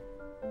it.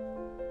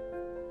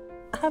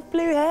 I have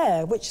blue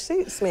hair, which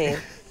suits me.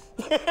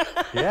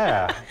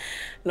 Yeah.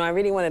 No, I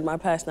really wanted my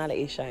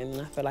personality shown,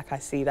 and I feel like I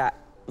see that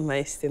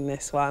most in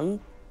this one.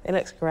 It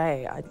looks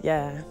great,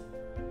 yeah.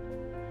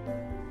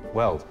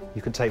 Well,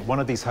 you can take one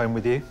of these home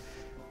with you.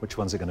 Which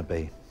one's it going to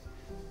be?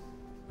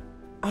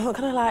 I'm not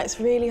gonna lie, it's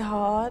really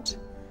hard.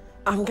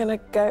 I'm gonna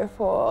go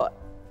for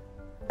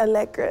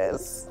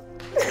Allegra's.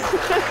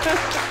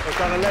 What's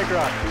on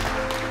Allegra?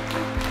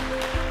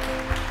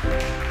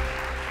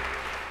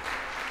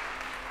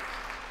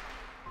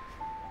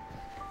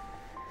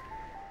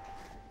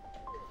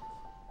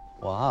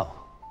 Wow.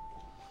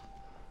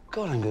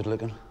 God, I'm good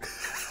looking.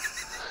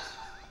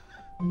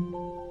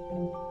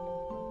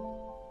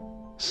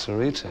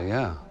 Sarita,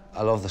 yeah.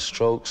 I love the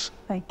strokes.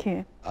 Thank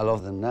you. I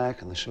love the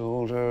neck and the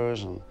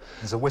shoulders. And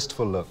there's a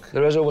wistful look.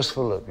 There is a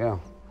wistful look, yeah.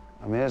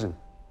 Amazing.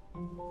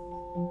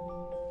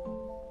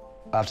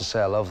 I have to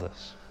say, I love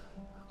this.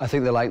 I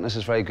think the likeness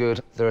is very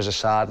good. There is a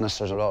sadness,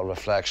 there's a lot of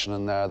reflection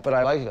in there, but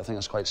I like it. I think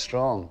it's quite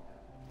strong.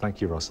 Thank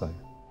you, Rosso.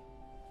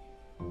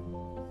 I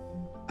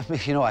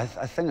mean, you know, I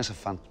think it's a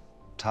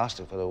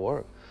fantastic bit of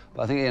work,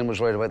 but I think Ian was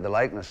worried about the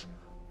likeness.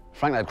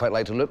 Frankly, I'd quite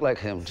like to look like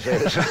him today.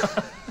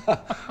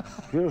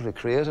 Beautifully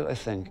created, I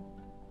think.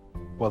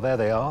 Well, there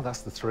they are.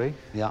 That's the three.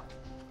 Yeah.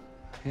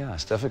 Yeah,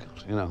 it's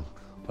difficult, you know.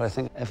 But I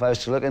think if I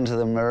was to look into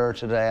the mirror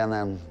today and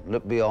then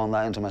look beyond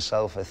that into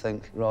myself, I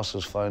think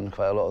Rosso's found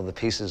quite a lot of the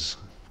pieces.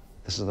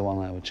 This is the one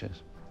I would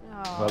choose.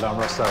 Oh. Well done,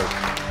 Rosso.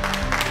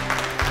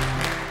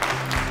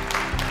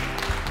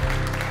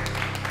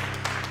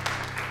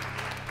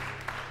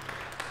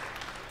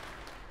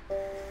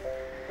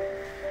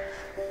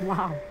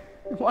 Wow.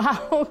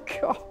 Wow,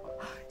 God.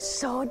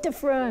 So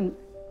different.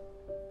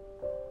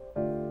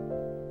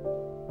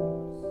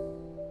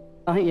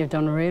 I think you've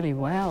done really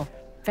well.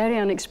 Very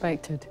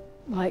unexpected.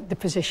 Like the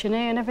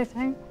positioning and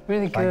everything.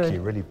 Really good. Thank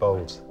you, really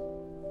bold.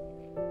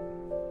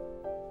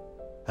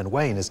 And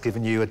Wayne has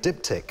given you a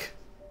diptych.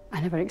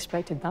 I never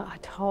expected that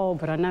at all,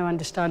 but I now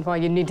understand why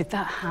you needed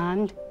that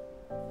hand.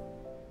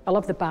 I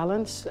love the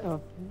balance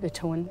of the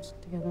tones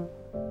together.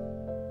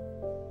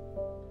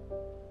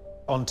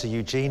 On to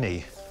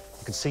Eugenie.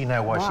 You can see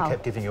now why Wow. she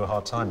kept giving you a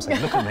hard time, saying,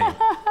 look at me,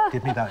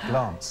 give me that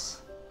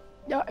glance.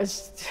 Yeah,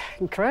 it's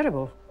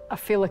incredible. I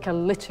feel like I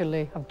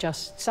literally have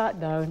just sat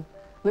down,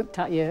 looked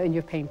at you, and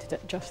you painted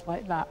it just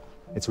like that.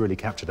 It's really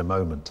captured a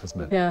moment,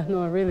 hasn't it? Yeah,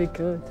 no, really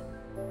good.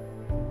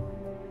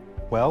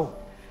 Well?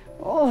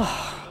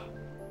 Oh,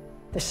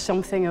 there's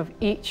something of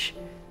each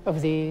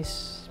of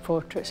these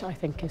portraits I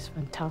think is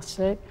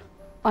fantastic.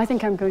 I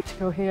think I'm going to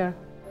go here.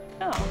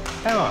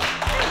 Oh.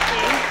 Emma.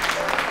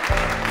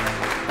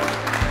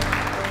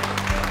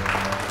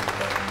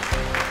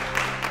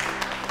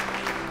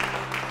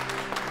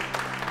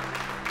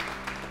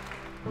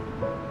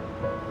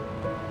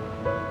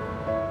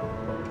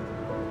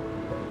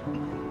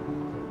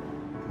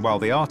 While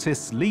the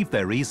artists leave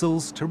their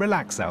easels to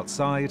relax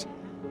outside,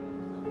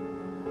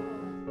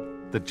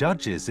 the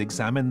judges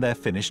examine their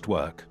finished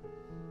work.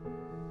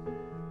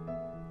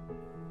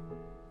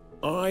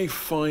 I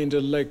find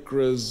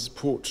Allegra's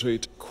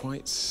portrait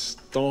quite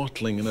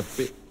startling and a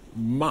bit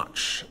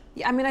much.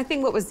 Yeah, I mean, I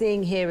think what we're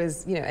seeing here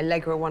is, you know,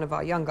 Allegra, one of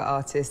our younger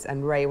artists,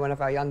 and Ray, one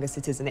of our younger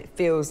sitters, and it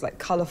feels like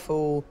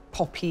colourful,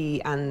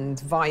 poppy and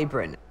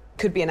vibrant.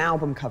 Could be an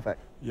album cover.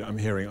 Yeah, I'm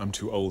hearing I'm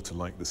too old to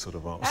like this sort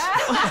of art.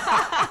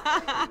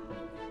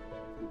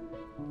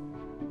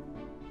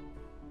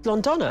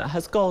 Londona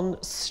has gone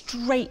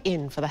straight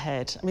in for the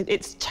head. I mean,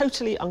 it's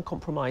totally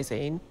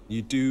uncompromising.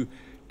 You do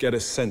get a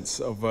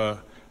sense of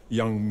a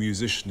young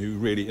musician who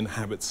really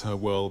inhabits her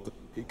world.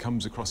 It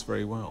comes across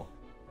very well.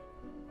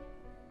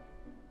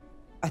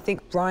 I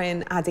think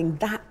Brian adding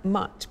that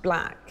much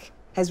black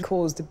has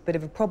caused a bit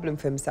of a problem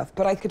for himself,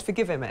 but I could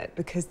forgive him it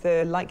because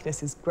the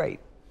likeness is great.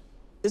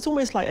 It's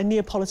almost like a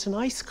Neapolitan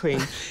ice cream,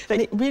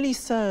 and it really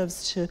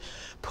serves to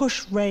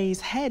push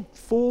Ray's head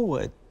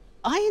forward.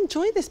 I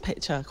enjoy this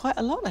picture quite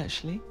a lot,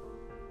 actually.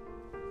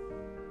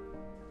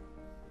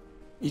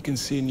 You can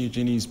see in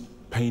Eugenie's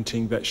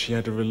painting that she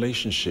had a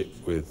relationship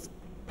with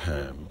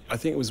Pam. I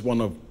think it was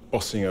one of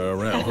bossing her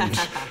around,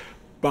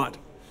 but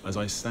as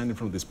I stand in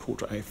front of this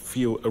portrait, I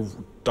feel a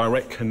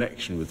direct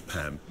connection with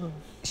Pam.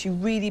 She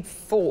really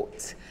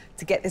fought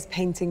to get this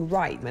painting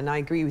right, and I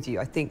agree with you.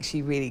 I think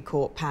she really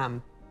caught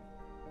Pam.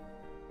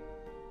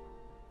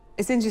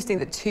 It's interesting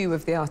that two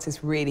of the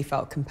artists really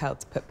felt compelled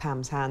to put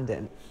Pam's hand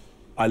in.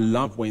 I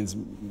love Wayne's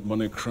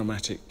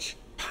monochromatic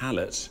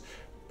palette,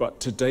 but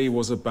today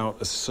was about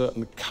a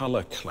certain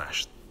colour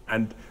clash,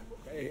 and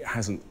it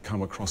hasn't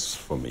come across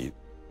for me.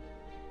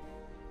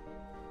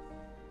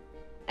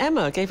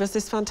 Emma gave us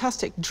this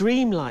fantastic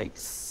dreamlike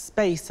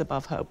space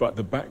above her. But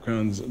the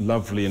background's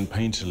lovely and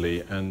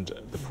painterly, and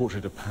the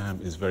portrait of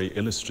Pam is very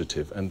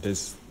illustrative, and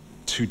there's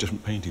two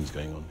different paintings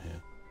going on here.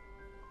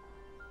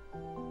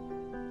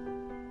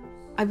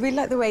 I really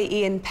like the way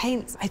Ian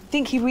paints. I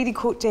think he really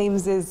caught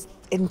James's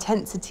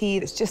intensity.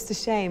 It's just a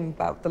shame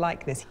about the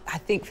likeness. I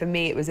think for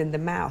me it was in the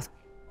mouth.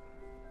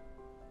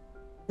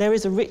 There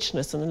is a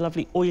richness and a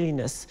lovely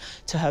oiliness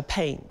to her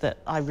paint that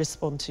I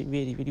respond to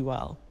really, really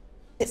well.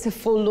 It's a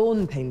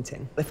forlorn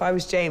painting. If I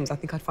was James, I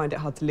think I'd find it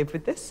hard to live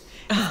with this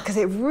because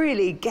it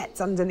really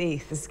gets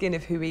underneath the skin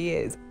of who he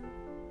is.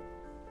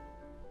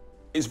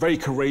 It's very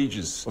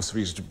courageous of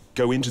Sarita to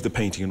go into the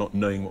painting and not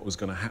knowing what was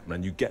going to happen,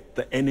 and you get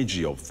the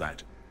energy of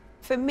that.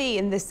 For me,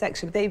 in this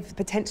section, they've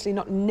potentially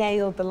not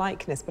nailed the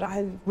likeness, but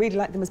I really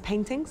like them as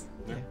paintings.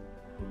 Yeah.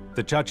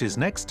 The judges'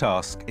 next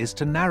task is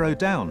to narrow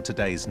down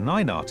today's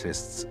 9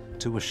 artists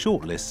to a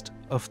shortlist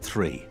of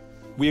 3.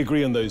 We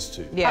agree on those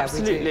two. Yeah,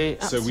 absolutely.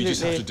 So we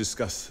just have to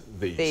discuss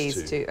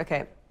these two.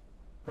 Okay.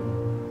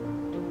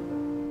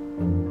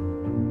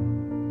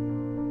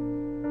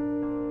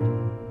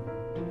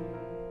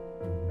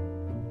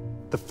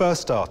 The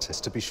first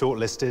artist to be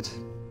shortlisted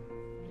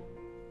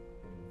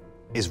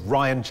is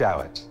Ryan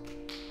Jowett.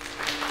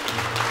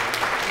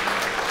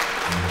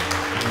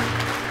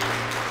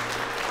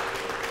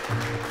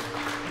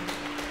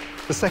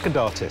 The second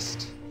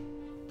artist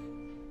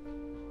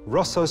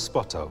Rosso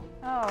Spotto.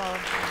 Oh.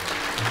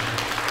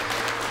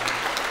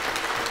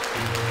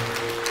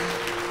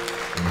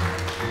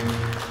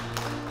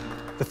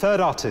 The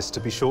third artist to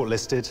be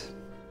shortlisted,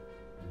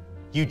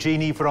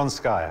 Eugenie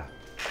Vronskaya.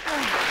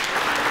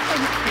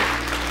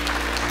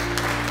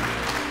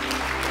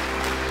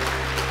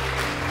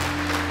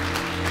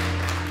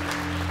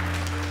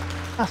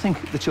 I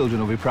think the children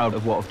will be proud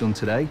of what I've done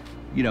today.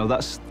 You know,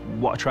 that's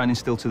what I try and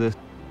instill to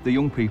the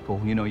young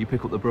people. You know, you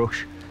pick up the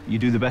brush, you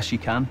do the best you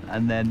can,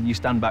 and then you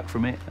stand back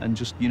from it and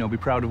just, you know, be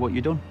proud of what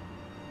you've done.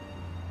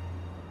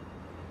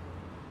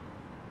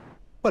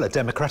 Well, a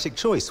democratic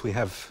choice. We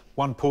have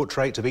one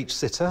portrait of each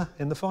sitter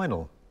in the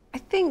final. I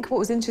think what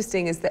was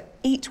interesting is that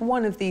each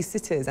one of these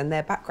sitters and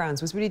their backgrounds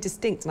was really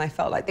distinct, and I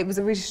felt like it was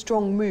a really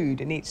strong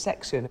mood in each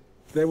section.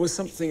 There was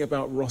something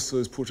about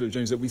Rosso's portrait of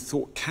James that we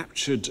thought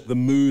captured the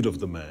mood of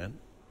the man.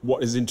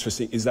 What is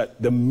interesting is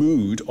that the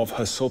mood of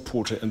her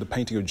self-portrait and the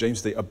painting of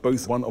James today are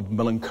both one of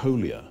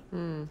melancholia.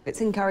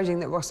 It's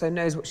encouraging that Rosso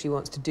knows what she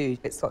wants to do.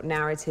 It's got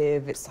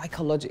narrative, it's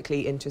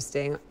psychologically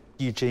interesting.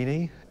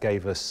 Eugenie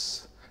gave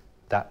us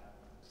that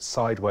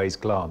sideways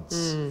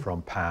glance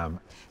from Pam.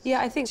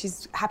 Yeah, I think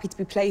she's happy to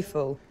be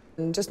playful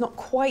and just not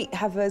quite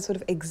have a sort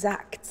of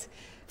exact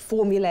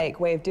formulaic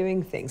way of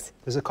doing things.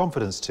 There's a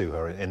confidence to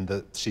her in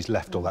that she's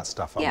left all that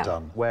stuff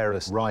undone,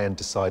 whereas Ryan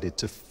decided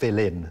to fill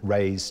in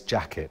Ray's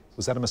jacket.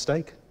 Was that a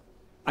mistake?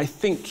 I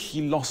think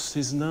he lost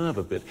his nerve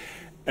a bit.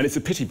 And it's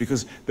a pity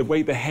because the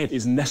way the head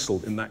is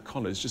nestled in that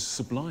collar is just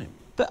sublime.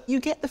 But you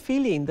get the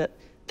feeling that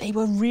they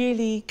were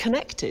really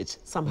connected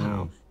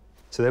somehow.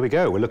 So there we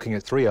go. We're looking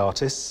at 3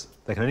 artists.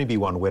 There can only be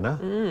one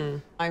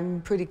winner.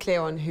 I'm pretty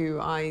clear on who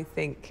I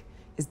think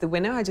is the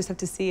winner. I just have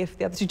to see if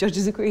the other 2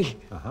 judges agree.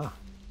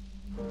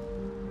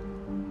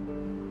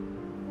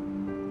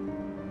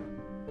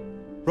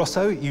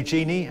 Rosso,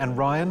 Eugenie and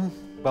Ryan,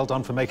 well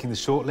done for making the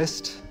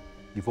shortlist.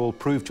 You've all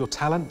proved your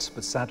talent,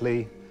 but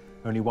sadly,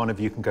 only one of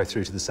you can go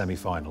through to the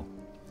semi-final.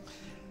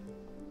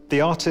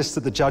 The artists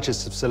that the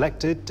judges have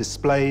selected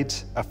displayed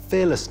a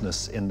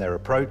fearlessness in their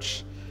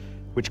approach,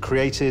 which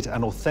created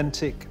an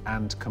authentic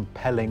and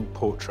compelling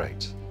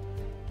portrait.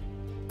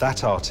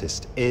 That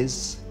artist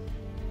is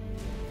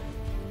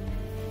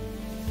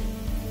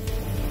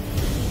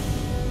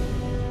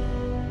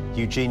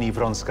Eugenie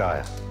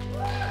Vronskaya.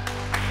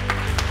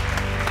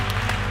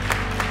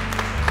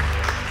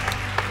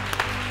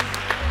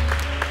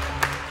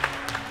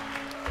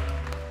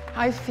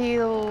 I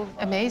feel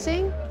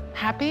amazing,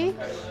 happy,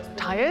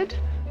 tired.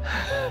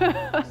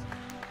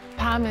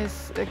 Pam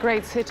is a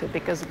great sitter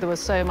because there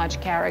was so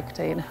much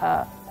character in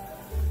her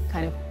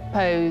kind of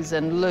pose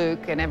and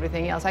look and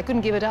everything else. I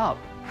couldn't give it up.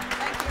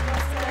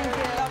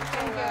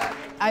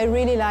 I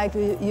really like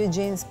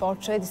Eugene's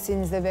portrait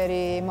since the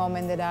very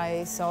moment that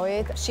I saw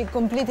it. She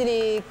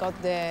completely got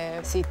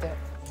the sitter.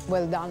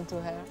 Well done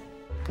to her.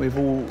 We've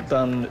all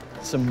done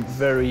some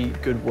very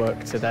good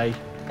work today,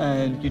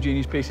 and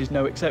Eugenie's piece is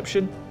no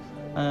exception,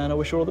 and I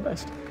wish her all the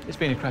best. It's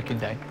been a cracking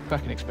day,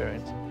 cracking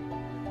experience.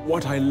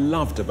 What I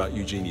loved about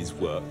Eugenie's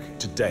work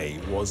today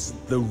was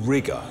the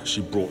rigour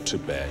she brought to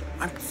bear.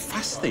 I'm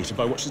fascinated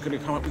by what she's going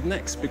to come up with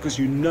next because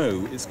you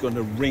know it's going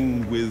to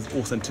ring with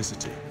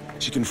authenticity.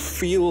 She can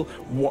feel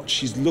what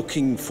she's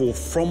looking for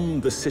from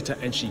the sitter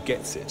and she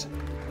gets it.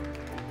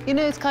 You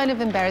know, it's kind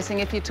of embarrassing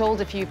if you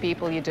told a few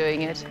people you're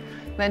doing it,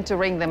 then to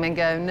ring them and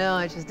go, no,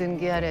 I just didn't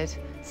get it.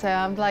 So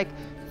I'm like,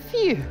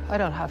 phew, I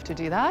don't have to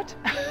do that.